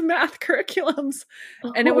of these math curriculums.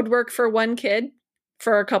 Oh. And it would work for one kid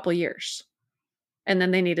for a couple years. And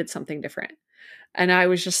then they needed something different. And I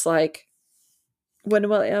was just like, when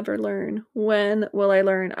will I ever learn? When will I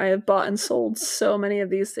learn? I have bought and sold so many of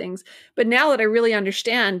these things. But now that I really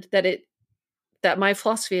understand that my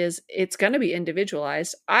philosophy is it's going to be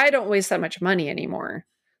individualized, I don't waste that much money anymore.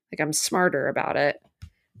 Like, I'm smarter about it.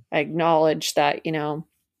 I acknowledge that,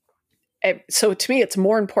 so to me, it's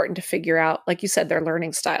more important to figure out, like you said, their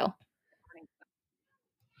learning style.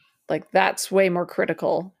 Like, that's way more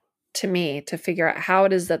critical to me, to figure out how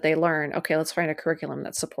it is that they learn. Okay, let's find a curriculum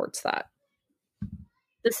that supports that.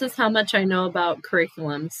 This is how much I know about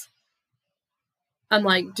curriculums. I'm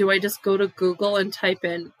like, do I just go to Google and type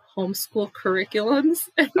in homeschool curriculums?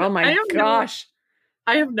 Oh my gosh.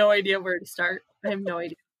 I have no idea where to start. I have no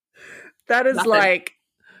idea. That is like,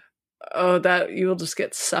 that you will just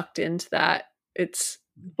get sucked into that. It's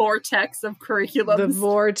vortex of curriculum. The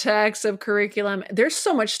vortex of curriculum. There's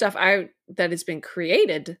so much stuff that has been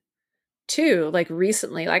created too, like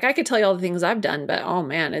recently. Like, I could tell you all the things I've done, but oh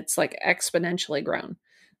man, it's like exponentially grown.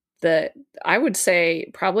 I would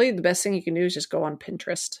say probably the best thing you can do is just go on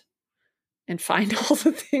Pinterest and find all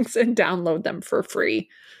the things and download them for free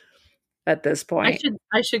at this point.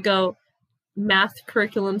 I should go math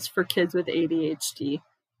curriculums for kids with ADHD.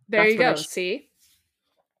 There you go. See?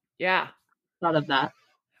 Yeah. Thought of that.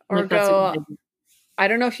 Or like, go, I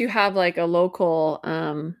don't know if you have like a local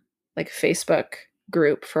like Facebook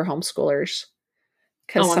group for homeschoolers.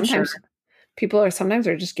 Because sometimes people are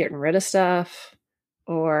just getting rid of stuff,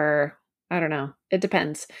 or I don't know. It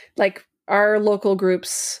depends. Like, our local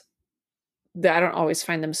groups, I don't always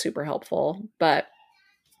find them super helpful, but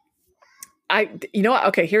you know what?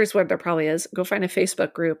 Okay, here's what there probably is. Go find a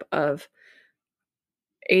Facebook group of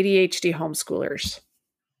ADHD homeschoolers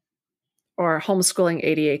or homeschooling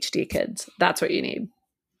ADHD kids. That's what you need.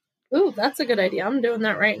 Ooh, that's a good idea. I'm doing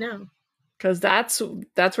that right now. Because that's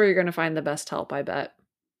where you're going to find the best help, I bet.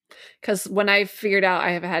 Because when I figured out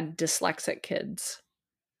I have had dyslexic kids,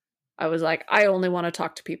 I was like, I only want to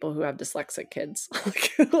talk to people who have dyslexic kids.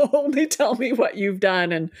 Like, only tell me what you've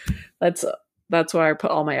done. And that's where I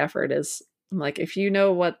put all my effort is. I'm like, if you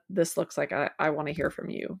know what this looks like, I want to hear from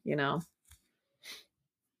you,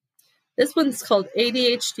 This one's called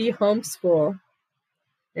ADHD Homeschool.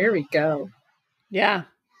 There we go. Yeah.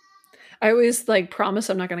 I always like promise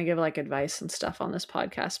I'm not going to give like advice and stuff on this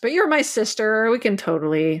podcast, but you're my sister. We can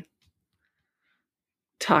totally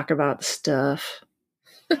talk about stuff.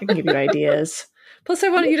 I can give you ideas. Plus, I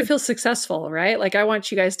want you to feel successful, right? Like, I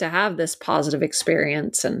want you guys to have this positive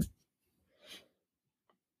experience and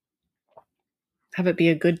have it be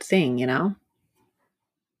a good thing, you know?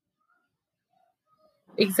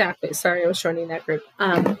 Exactly. Sorry, I was joining that group.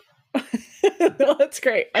 No, that's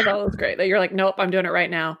great. I thought it was great that you're like, nope, I'm doing it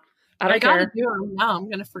right now. I don't gotta care. do it now. I'm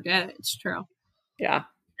gonna forget it. It's true. Yeah.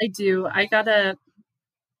 I do.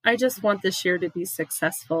 I just want this year to be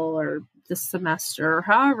successful, or this semester, or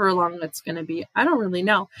however long it's gonna be. I don't really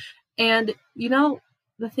know. And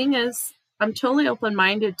the thing is, I'm totally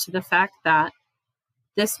open-minded to the fact that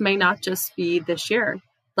this may not just be this year.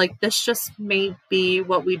 Like, this just may be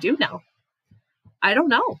what we do now. I don't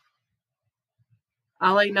know.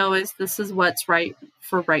 All I know is this is what's right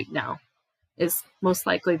for right now. Is most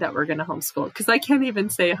likely that we're going to homeschool, because I can't even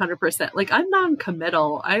say 100%. Like, I'm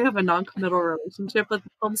non-committal. I have a non-committal relationship with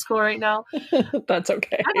homeschool right now. That's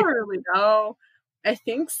okay. I don't really know. I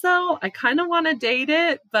think so. I kind of want to date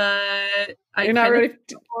it, but You're not ready.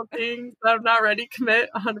 Things I'm not ready to commit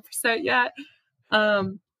 100% yet. But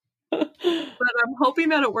I'm hoping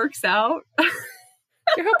that it works out.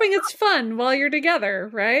 You're hoping it's fun while you're together,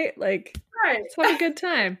 right? Like, right. Let's have a good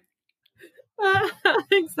time.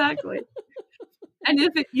 Exactly. And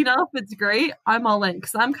if it's great, I'm all in,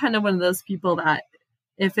 because I'm kind of one of those people that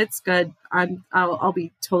if it's good, I'll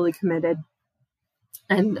be totally committed,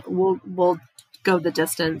 and we'll go the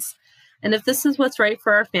distance. And if this is what's right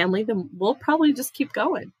for our family, then we'll probably just keep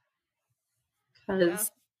going.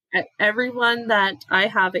 Because everyone that I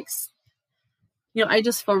have, I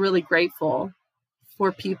just feel really grateful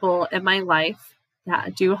for people in my life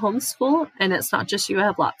that do homeschool. And it's not just you. I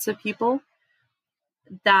have lots of people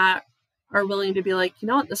that are willing to be like, you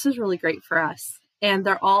know what, this is really great for us. And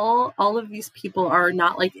they're all of these people are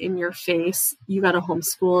not like in your face, you got to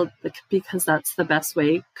homeschool because that's the best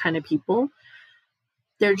way kind of people.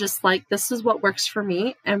 They're just like, this is what works for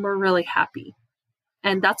me, and we're really happy.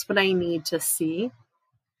 And that's what I need to see.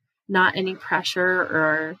 Not any pressure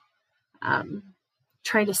or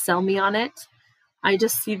trying to sell me on it. I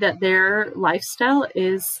just see that their lifestyle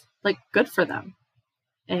is like good for them.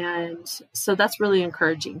 And so that's really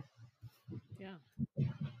encouraging. Yeah.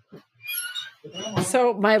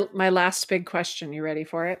 So my last big question, you ready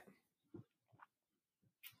for it?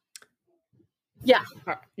 Yeah.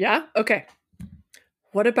 Yeah? Okay.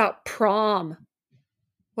 What about prom?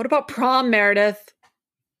 What about prom, Meredith?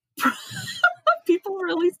 People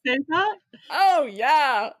really say that? Oh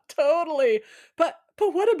yeah, totally. But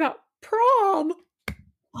what about prom?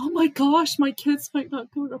 Oh my gosh, my kids might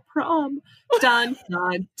not go to prom. Done,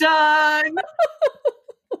 done, done.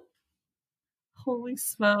 Holy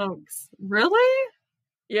smokes. Really?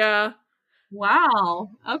 Yeah. Wow.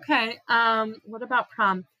 Okay. What about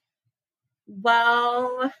prom?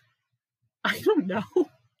 Well, I don't know.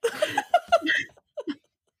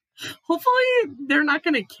 Hopefully they're not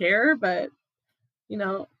going to care, but I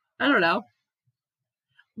don't know.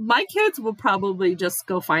 My kids will probably just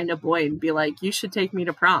go find a boy and be like, you should take me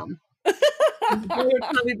to prom. And the boy would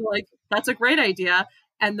probably be like, that's a great idea.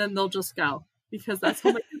 And then they'll just go, because that's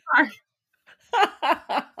how my kids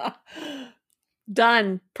are.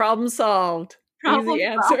 Done. Problem solved. Easy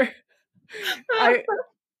answer. I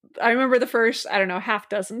remember the first, I don't know, half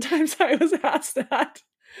dozen times I was asked that.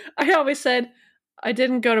 I always said, I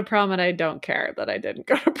didn't go to prom and I don't care that I didn't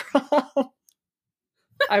go to prom.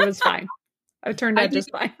 I was fine. I turned out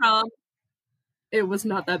just fine. Prom, it was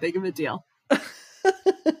not that big of a deal.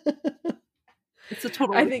 It's a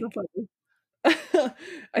total I think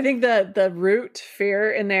the root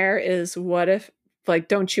fear in there is, what if, like,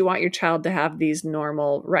 don't you want your child to have these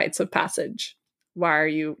normal rites of passage? Why are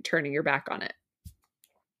you turning your back on it?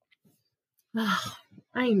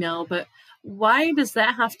 I know, but why does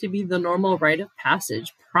that have to be the normal rite of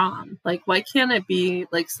passage, prom? Like, why can't it be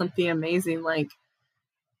like something amazing, like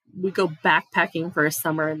we go backpacking for a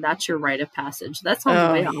summer and that's your rite of passage? That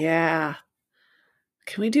sounds way off. Yeah.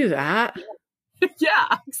 Can we do that?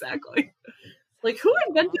 Yeah, exactly. Like, who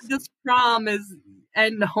invented this prom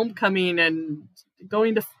and homecoming and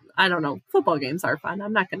going to, I don't know, football games are fun.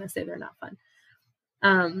 I'm not going to say they're not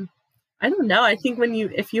fun. I don't know. I think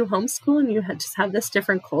if you homeschool and you just have this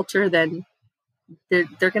different culture, then they're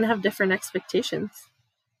going to have different expectations.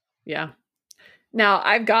 Yeah. Now,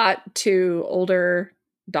 I've got 2 older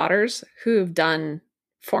daughters who've done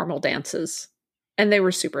formal dances, and they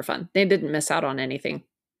were super fun. They didn't miss out on anything.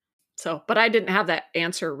 So, but I didn't have that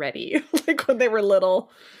answer ready like when they were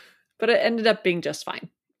little, but it ended up being just fine.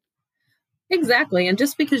 Exactly. And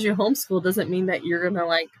just because you homeschool doesn't mean that you're going to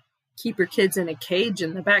like keep your kids in a cage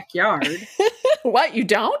in the backyard. What, you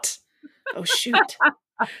don't? Oh, shoot.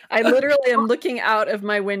 I literally am looking out of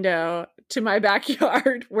my window to my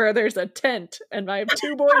backyard where there's a tent and I have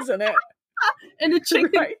 2 boys in it. And a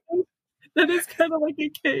chicken Right. that is kind of like a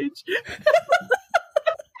cage.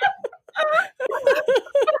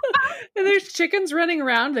 And there's chickens running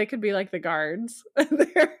around. They could be like the guards.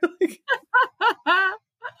 They're like,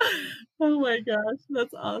 oh my gosh,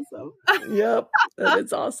 that's awesome. yep, that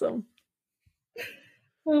is awesome.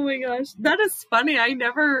 Oh my gosh, that is funny. I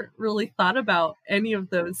never really thought about any of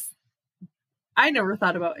those. I never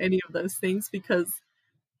thought about any of those things because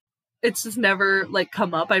it's just never like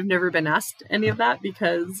come up. I've never been asked any of that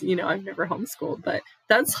because, you know, I've never homeschooled, but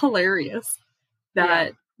that's hilarious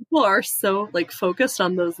that people are so like focused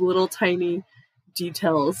on those little tiny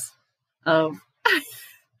details of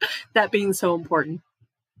that being so important.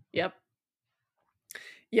 Yep.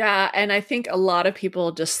 Yeah. And I think a lot of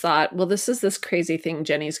people just thought, well, this is this crazy thing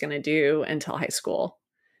Jenny's going to do until high school,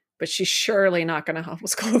 but she's surely not going to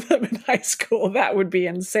homeschool them in high school. That would be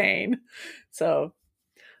insane. So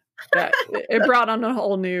that it brought on a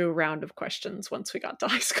whole new round of questions once we got to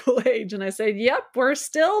high school age. And I said, yep, we're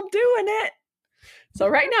still doing it. So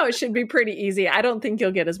right now it should be pretty easy. I don't think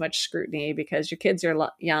you'll get as much scrutiny because your kids are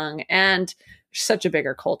young and there's such a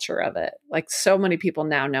bigger culture of it. Like so many people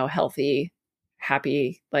now know healthy,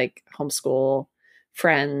 happy, like homeschool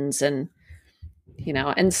friends. And, you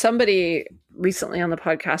know, and somebody recently on the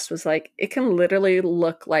podcast was like, it can literally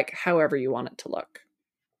look like however you want it to look.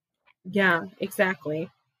 Yeah, exactly.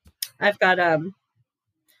 I've got a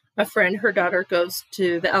friend, her daughter goes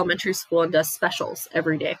to the elementary school and does specials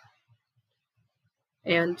every day.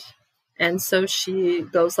 And so she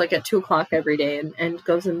goes like at 2:00 every day and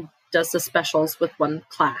goes and does the specials with one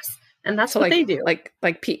class. And that's what they do. Like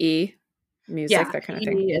PE, music, that kind of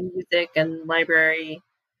thing. And music and library.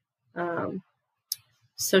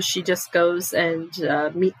 So she just goes and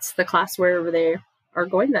meets the class wherever they are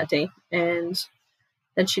going that day. And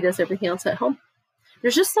then she does everything else at home.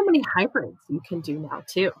 There's just so many hybrids you can do now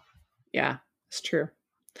too. Yeah, it's true.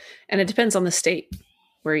 And it depends on the state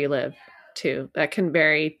where you live too. That can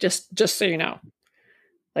vary, just so you know.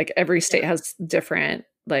 Like every state has different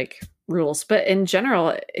like rules, but in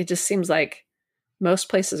general, it just seems like most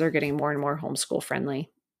places are getting more and more homeschool friendly.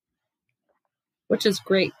 Which is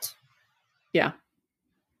great. Yeah.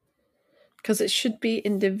 Because it should be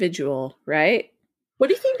individual, right? What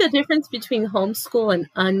do you think the difference between homeschool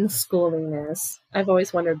and unschooling is? I've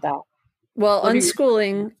always wondered that. Well,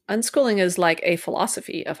 unschooling is like a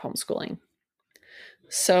philosophy of homeschooling.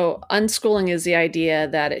 So unschooling is the idea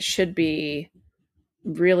that it should be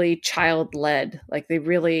really child-led. Like they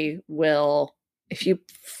really will, if you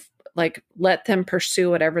like let them pursue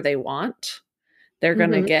whatever they want, they're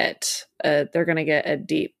going to get a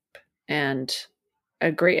deep and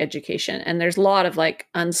a great education. And there's a lot of like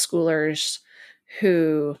unschoolers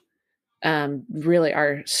who really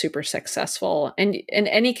are super successful. And in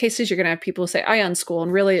any cases, you're going to have people say, I unschool,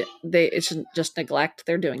 and really it's just neglect.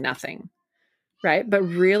 They're doing nothing. Right. But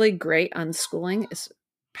really great unschooling is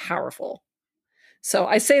powerful. So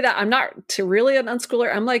I say that I'm not to really an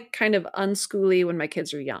unschooler. I'm like kind of unschooly when my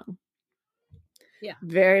kids are young. Yeah.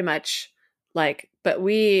 Very much like, but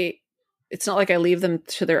it's not like I leave them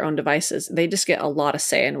to their own devices. They just get a lot of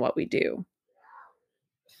say in what we do.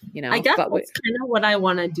 You know, I guess that's kind of what I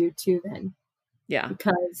want to do too then. Yeah.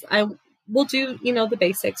 Because we'll do, you know, the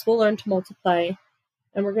basics. We'll learn to multiply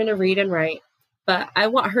and we're going to read and write. But I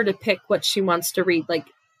want her to pick what she wants to read. Like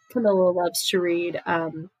Camilla loves to read.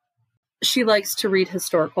 She likes to read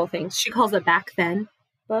historical things. She calls it back then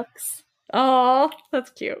books. Oh, that's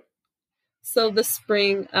cute. So this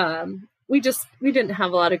spring, we didn't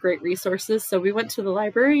have a lot of great resources. So we went to the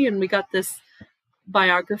library and we got this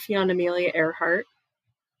biography on Amelia Earhart.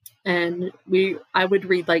 And I would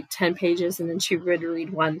read like 10 pages and then she would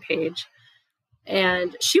read 1 page.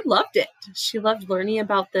 And she loved it. She loved learning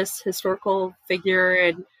about this historical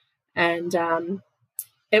figure and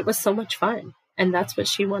it was so much fun. And that's what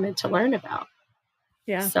she wanted to learn about.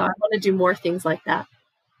 Yeah. So I want to do more things like that.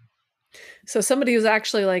 So somebody who's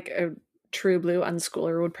actually like a true blue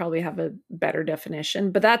unschooler would probably have a better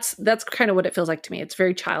definition, but that's kind of what it feels like to me. It's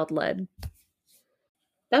very child-led.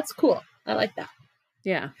 That's cool. I like that.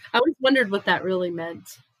 Yeah. I always wondered what that really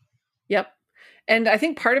meant. Yep. And I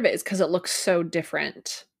think part of it is because it looks so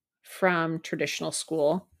different from traditional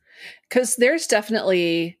school. Because there's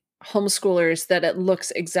definitely homeschoolers that it looks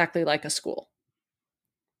exactly like a school.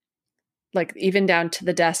 Like even down to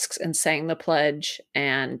the desks and saying the pledge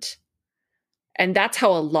and And that's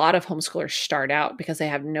how a lot of homeschoolers start out because they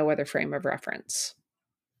have no other frame of reference.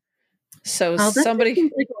 So Oh, that just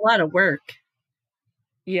seems like a lot of work.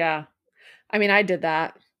 Yeah. I mean, I did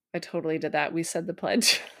that. I totally did that. We said the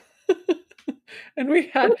pledge. And we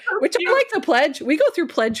had, which I like the pledge. We go through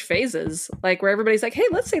pledge phases, like where everybody's like, hey,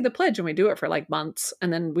 let's say the pledge. And we do it for like months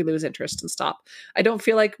and then we lose interest and stop. I don't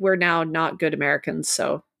feel like we're now not good Americans.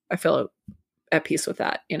 So I feel at peace with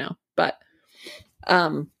that, you know, but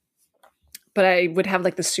I would have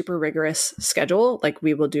like the super rigorous schedule. Like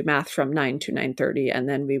we will do math from 9 to 9:30 and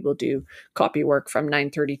then we will do copy work from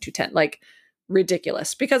 9:30 to 10. Like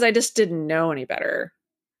ridiculous because I just didn't know any better.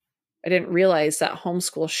 I didn't realize that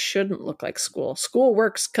homeschool shouldn't look like school. School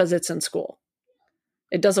works because it's in school.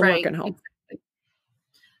 It doesn't work at home. Exactly.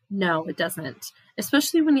 No, it doesn't.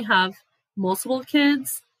 Especially when you have multiple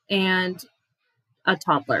kids and a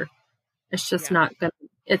toddler. It's just not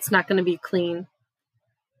going to be clean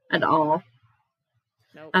at all.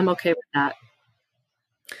 Nope. I'm okay with that.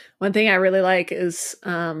 One thing I really like is,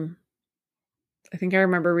 I think I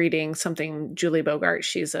remember reading something, Julie Bogart.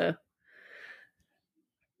 She's a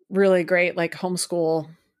really great like homeschool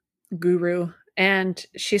guru. And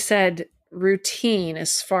she said routine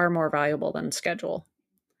is far more valuable than schedule.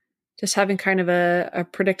 Just having kind of a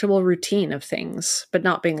predictable routine of things, but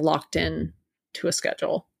not being locked in to a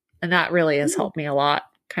schedule. And that really has helped me a lot,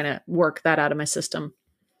 kind of work that out of my system.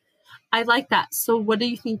 I like that. So what do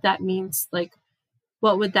you think that means? Like,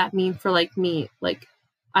 what would that mean for like me? Like,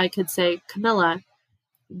 I could say, Camilla,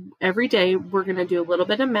 every day we're going to do a little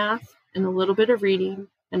bit of math and a little bit of reading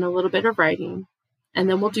and a little bit of writing. And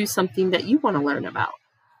then we'll do something that you want to learn about.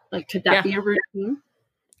 Like, could that be a routine?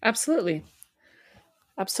 Absolutely.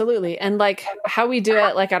 Absolutely. And like how we do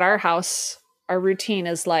it, like at our house, our routine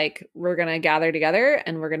is like, we're going to gather together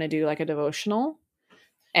and we're going to do like a devotional.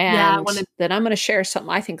 And then I'm going to share something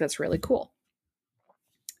I think that's really cool.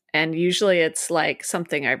 And usually it's like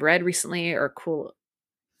something I've read recently or cool.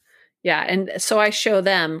 Yeah. And so I show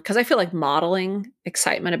them because I feel like modeling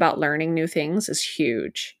excitement about learning new things is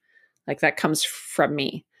huge. Like that comes from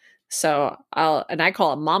me. So I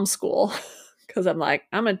call it mom school because I'm like,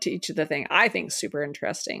 I'm going to teach you the thing I think is super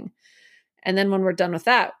interesting. And then when we're done with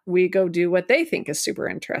that, we go do what they think is super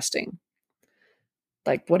interesting.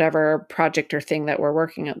 Like whatever project or thing that we're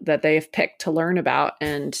working on that they've picked to learn about.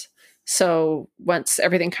 And so once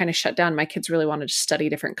everything kind of shut down, my kids really wanted to study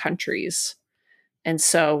different countries. And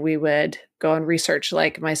so we would go and research,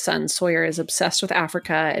 like my son Sawyer is obsessed with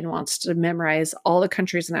Africa and wants to memorize all the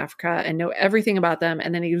countries in Africa and know everything about them.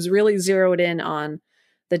 And then he was really zeroed in on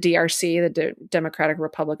the DRC, the Democratic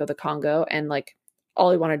Republic of the Congo. And like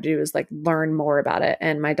all he wanted to do is like learn more about it.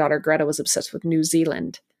 And my daughter Greta was obsessed with New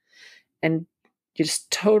Zealand. And you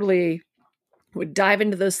just totally would dive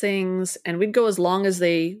into those things and we'd go as long as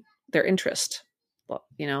their interest. Well,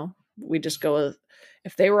 you know, we just go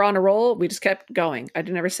if they were on a roll, we just kept going. I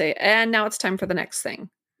didn't ever say, and now it's time for the next thing.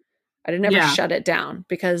 I didn't ever shut it down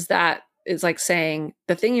because that is like saying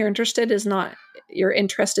the thing you're interested in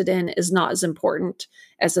is not as important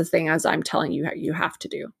as the thing as I'm telling you you have to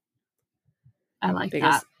do. I like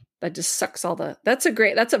that. That just sucks that's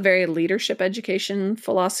a very leadership education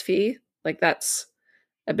philosophy. Like that's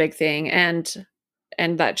a big thing. And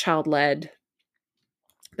that child led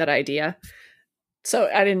that idea. So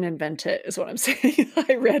I didn't invent it is what I'm saying.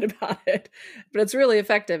 I read about it, but it's really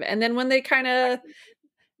effective. And then when they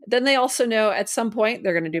then they also know at some point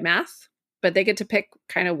they're going to do math, but they get to pick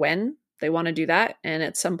kind of when they want to do that. And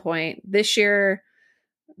at some point this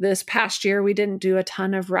past year, we didn't do a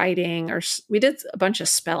ton of writing or we did a bunch of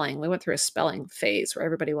spelling. We went through a spelling phase where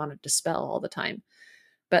everybody wanted to spell all the time.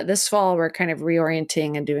 But this fall, we're kind of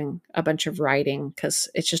reorienting and doing a bunch of writing because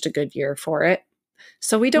it's just a good year for it.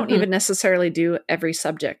 So we don't even necessarily do every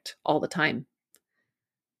subject all the time.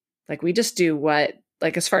 Like we just do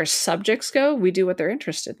as far as subjects go, we do what they're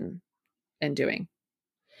interested in doing.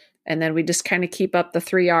 And then we just kind of keep up the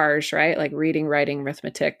 3 R's, right? Like reading, writing,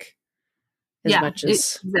 arithmetic, as much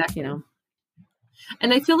as, exactly. You know.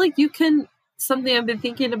 And I feel like something I've been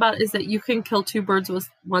thinking about is that you can kill 2 birds with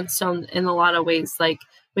 1 stone in a lot of ways. Like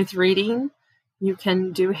with reading, you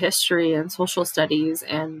can do history and social studies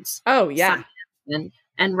and science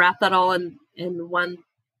and wrap that all in one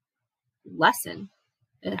lesson.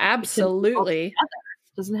 Absolutely. It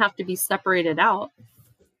doesn't have to be separated out.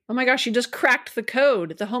 Oh my gosh, you just cracked the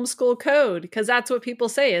code, the homeschool code, because that's what people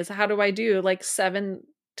say is how do I do like 7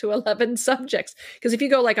 to 11 subjects? Because if you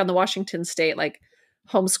go like on the Washington State, like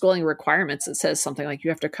homeschooling requirements, it says something like you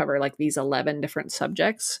have to cover like these 11 different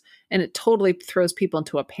subjects. And it totally throws people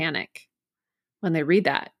into a panic when they read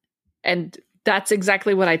that. And That's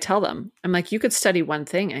exactly what I tell them. I'm like, you could study one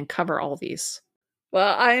thing and cover all these.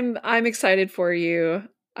 Well, I'm excited for you.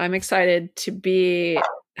 I'm excited to be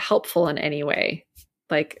helpful in any way.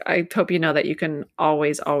 Like, I hope you know that you can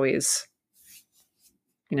always,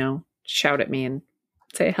 shout at me and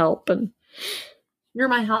say help. And You're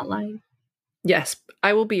my hotline. yes,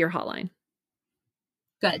 I will be your hotline.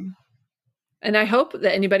 Good. And I hope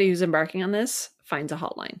that anybody who's embarking on this finds a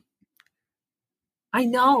hotline. I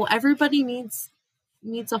know everybody needs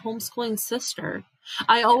a homeschooling sister.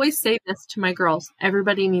 I always say this to my girls.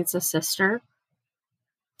 Everybody needs a sister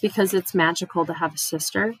because it's magical to have a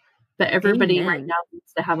sister. But everybody Amen. right now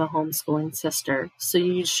needs to have a homeschooling sister. So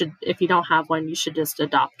you should, if you don't have one, you should just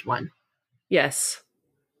adopt one. Yes.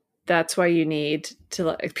 That's why you need to,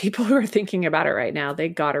 like, people who are thinking about it right now, they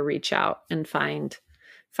got to reach out and find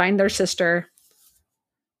their sister.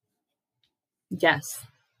 Yes.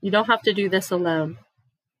 You don't have to do this alone.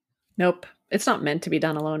 Nope. It's not meant to be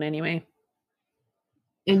done alone anyway.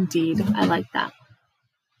 Indeed. I like that.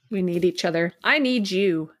 We need each other. I need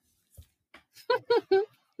you.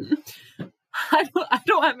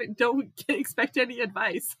 Don't expect any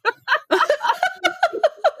advice. I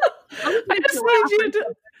just need you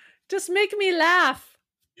to just make me laugh.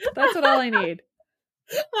 That's what all I need.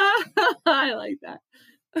 I like that.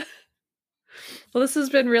 Well, this has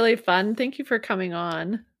been really fun. Thank you for coming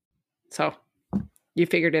on. So, you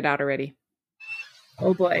figured it out already.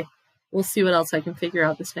 Oh boy. We'll see what else I can figure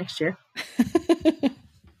out this next year.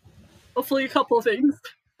 Hopefully a couple of things.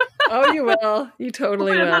 Oh, you will. You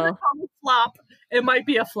totally will. Flop. It might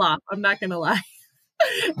be a flop. I'm not going to lie.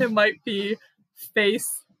 It might be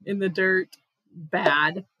face in the dirt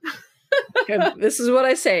bad. This is what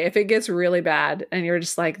I say. If it gets really bad and you're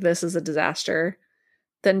just like, this is a disaster,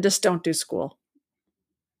 then just don't do school.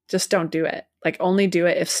 Just don't do it. Like, only do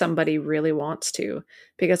it if somebody really wants to.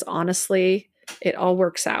 Because honestly, it all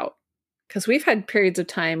works out. Because we've had periods of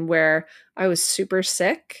time where I was super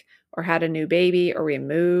sick or had a new baby or we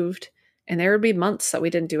moved, and there would be months that we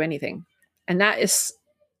didn't do anything. And that is,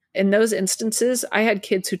 in those instances, I had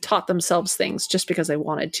kids who taught themselves things just because they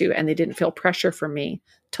wanted to, and they didn't feel pressure from me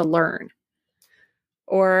to learn.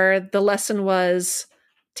 Or the lesson was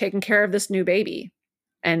taking care of this new baby.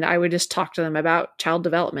 And I would just talk to them about child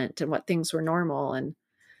development and what things were normal. And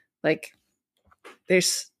like,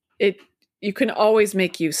 you can always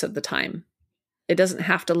make use of the time. It doesn't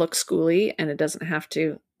have to look schooly, and it doesn't have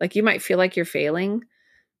to, like, you might feel like you're failing,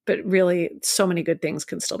 but really so many good things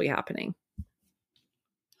can still be happening.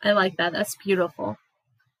 I like that. That's beautiful.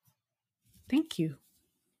 Thank you.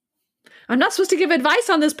 I'm not supposed to give advice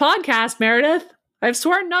on this podcast, Meredith. I've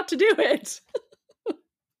sworn not to do it.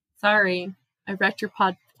 Sorry. I wrecked your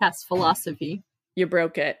podcast philosophy. You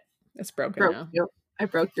broke it. It's broken now. I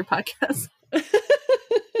broke your podcast.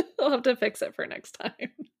 I'll have to fix it for next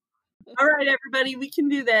time. All right, everybody. We can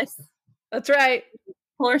do this. That's right.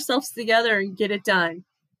 Pull ourselves together and get it done.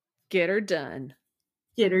 Get her done.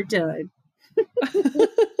 Get her done.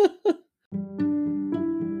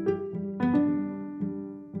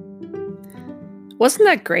 Wasn't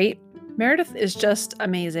that great? Meredith is just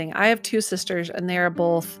amazing. I have two sisters, and they are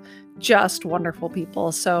both just wonderful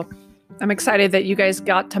people. So I'm excited that you guys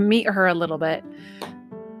got to meet her a little bit.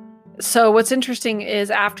 So what's interesting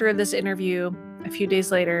is after this interview, a few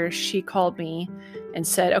days later, she called me and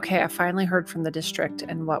said, okay, I finally heard from the district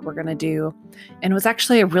and what we're going to do. And it was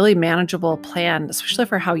actually a really manageable plan, especially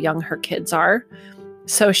for how young her kids are.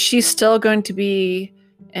 So she's still going to be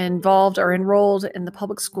involved or enrolled in the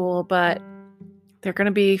public school, but they're going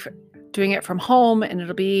to be doing it from home, and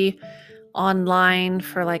it'll be online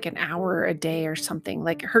for like an hour a day or something.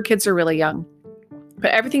 Like, her kids are really young,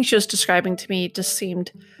 but everything she was describing to me just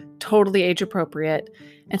seemed totally age appropriate.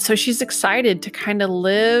 And so she's excited to kind of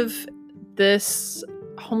live this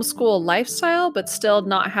homeschool lifestyle, but still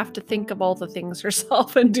not have to think of all the things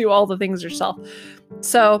herself and do all the things herself.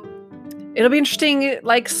 So it'll be interesting,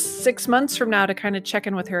 like 6 months from now, to kind of check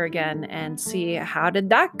in with her again and see how did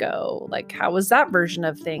that go? Like, how was that version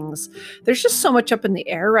of things? There's just so much up in the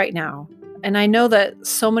air right now. And I know that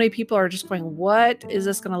so many people are just going, what is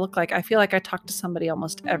this going to look like? I feel like I talk to somebody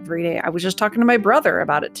almost every day. I was just talking to my brother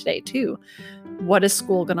about it today too. What is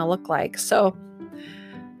school going to look like? So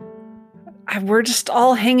we're just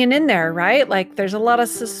all hanging in there, right? Like, there's a lot of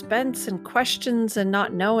suspense and questions and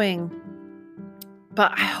not knowing.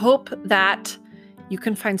 But I hope that you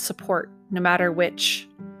can find support no matter which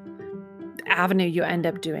avenue you end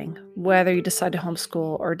up doing, whether you decide to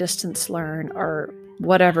homeschool or distance learn or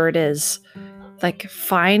whatever it is. Like,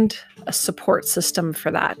 find a support system for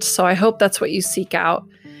that. So I hope that's what you seek out.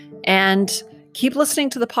 And keep listening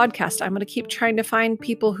to the podcast. I'm going to keep trying to find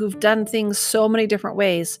people who've done things so many different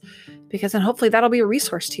ways, because then hopefully that'll be a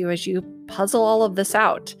resource to you as you puzzle all of this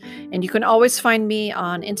out. And you can always find me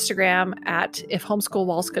on Instagram at If Homeschool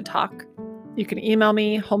Walls Could Talk. You can email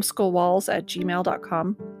me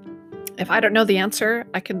homeschoolwalls@gmail.com. If I don't know the answer,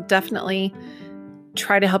 I can definitely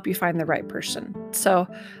try to help you find the right person. So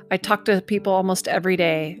I talk to people almost every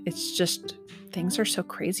day. It's just things are so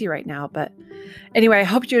crazy right now. But anyway, I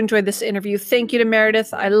hope you enjoyed this interview. Thank you to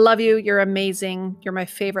Meredith. I love you. You're amazing. You're my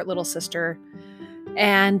favorite little sister.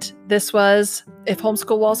 And this was If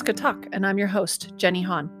Homeschool Walls Could Talk. And I'm your host, Jenny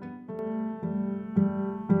Hahn.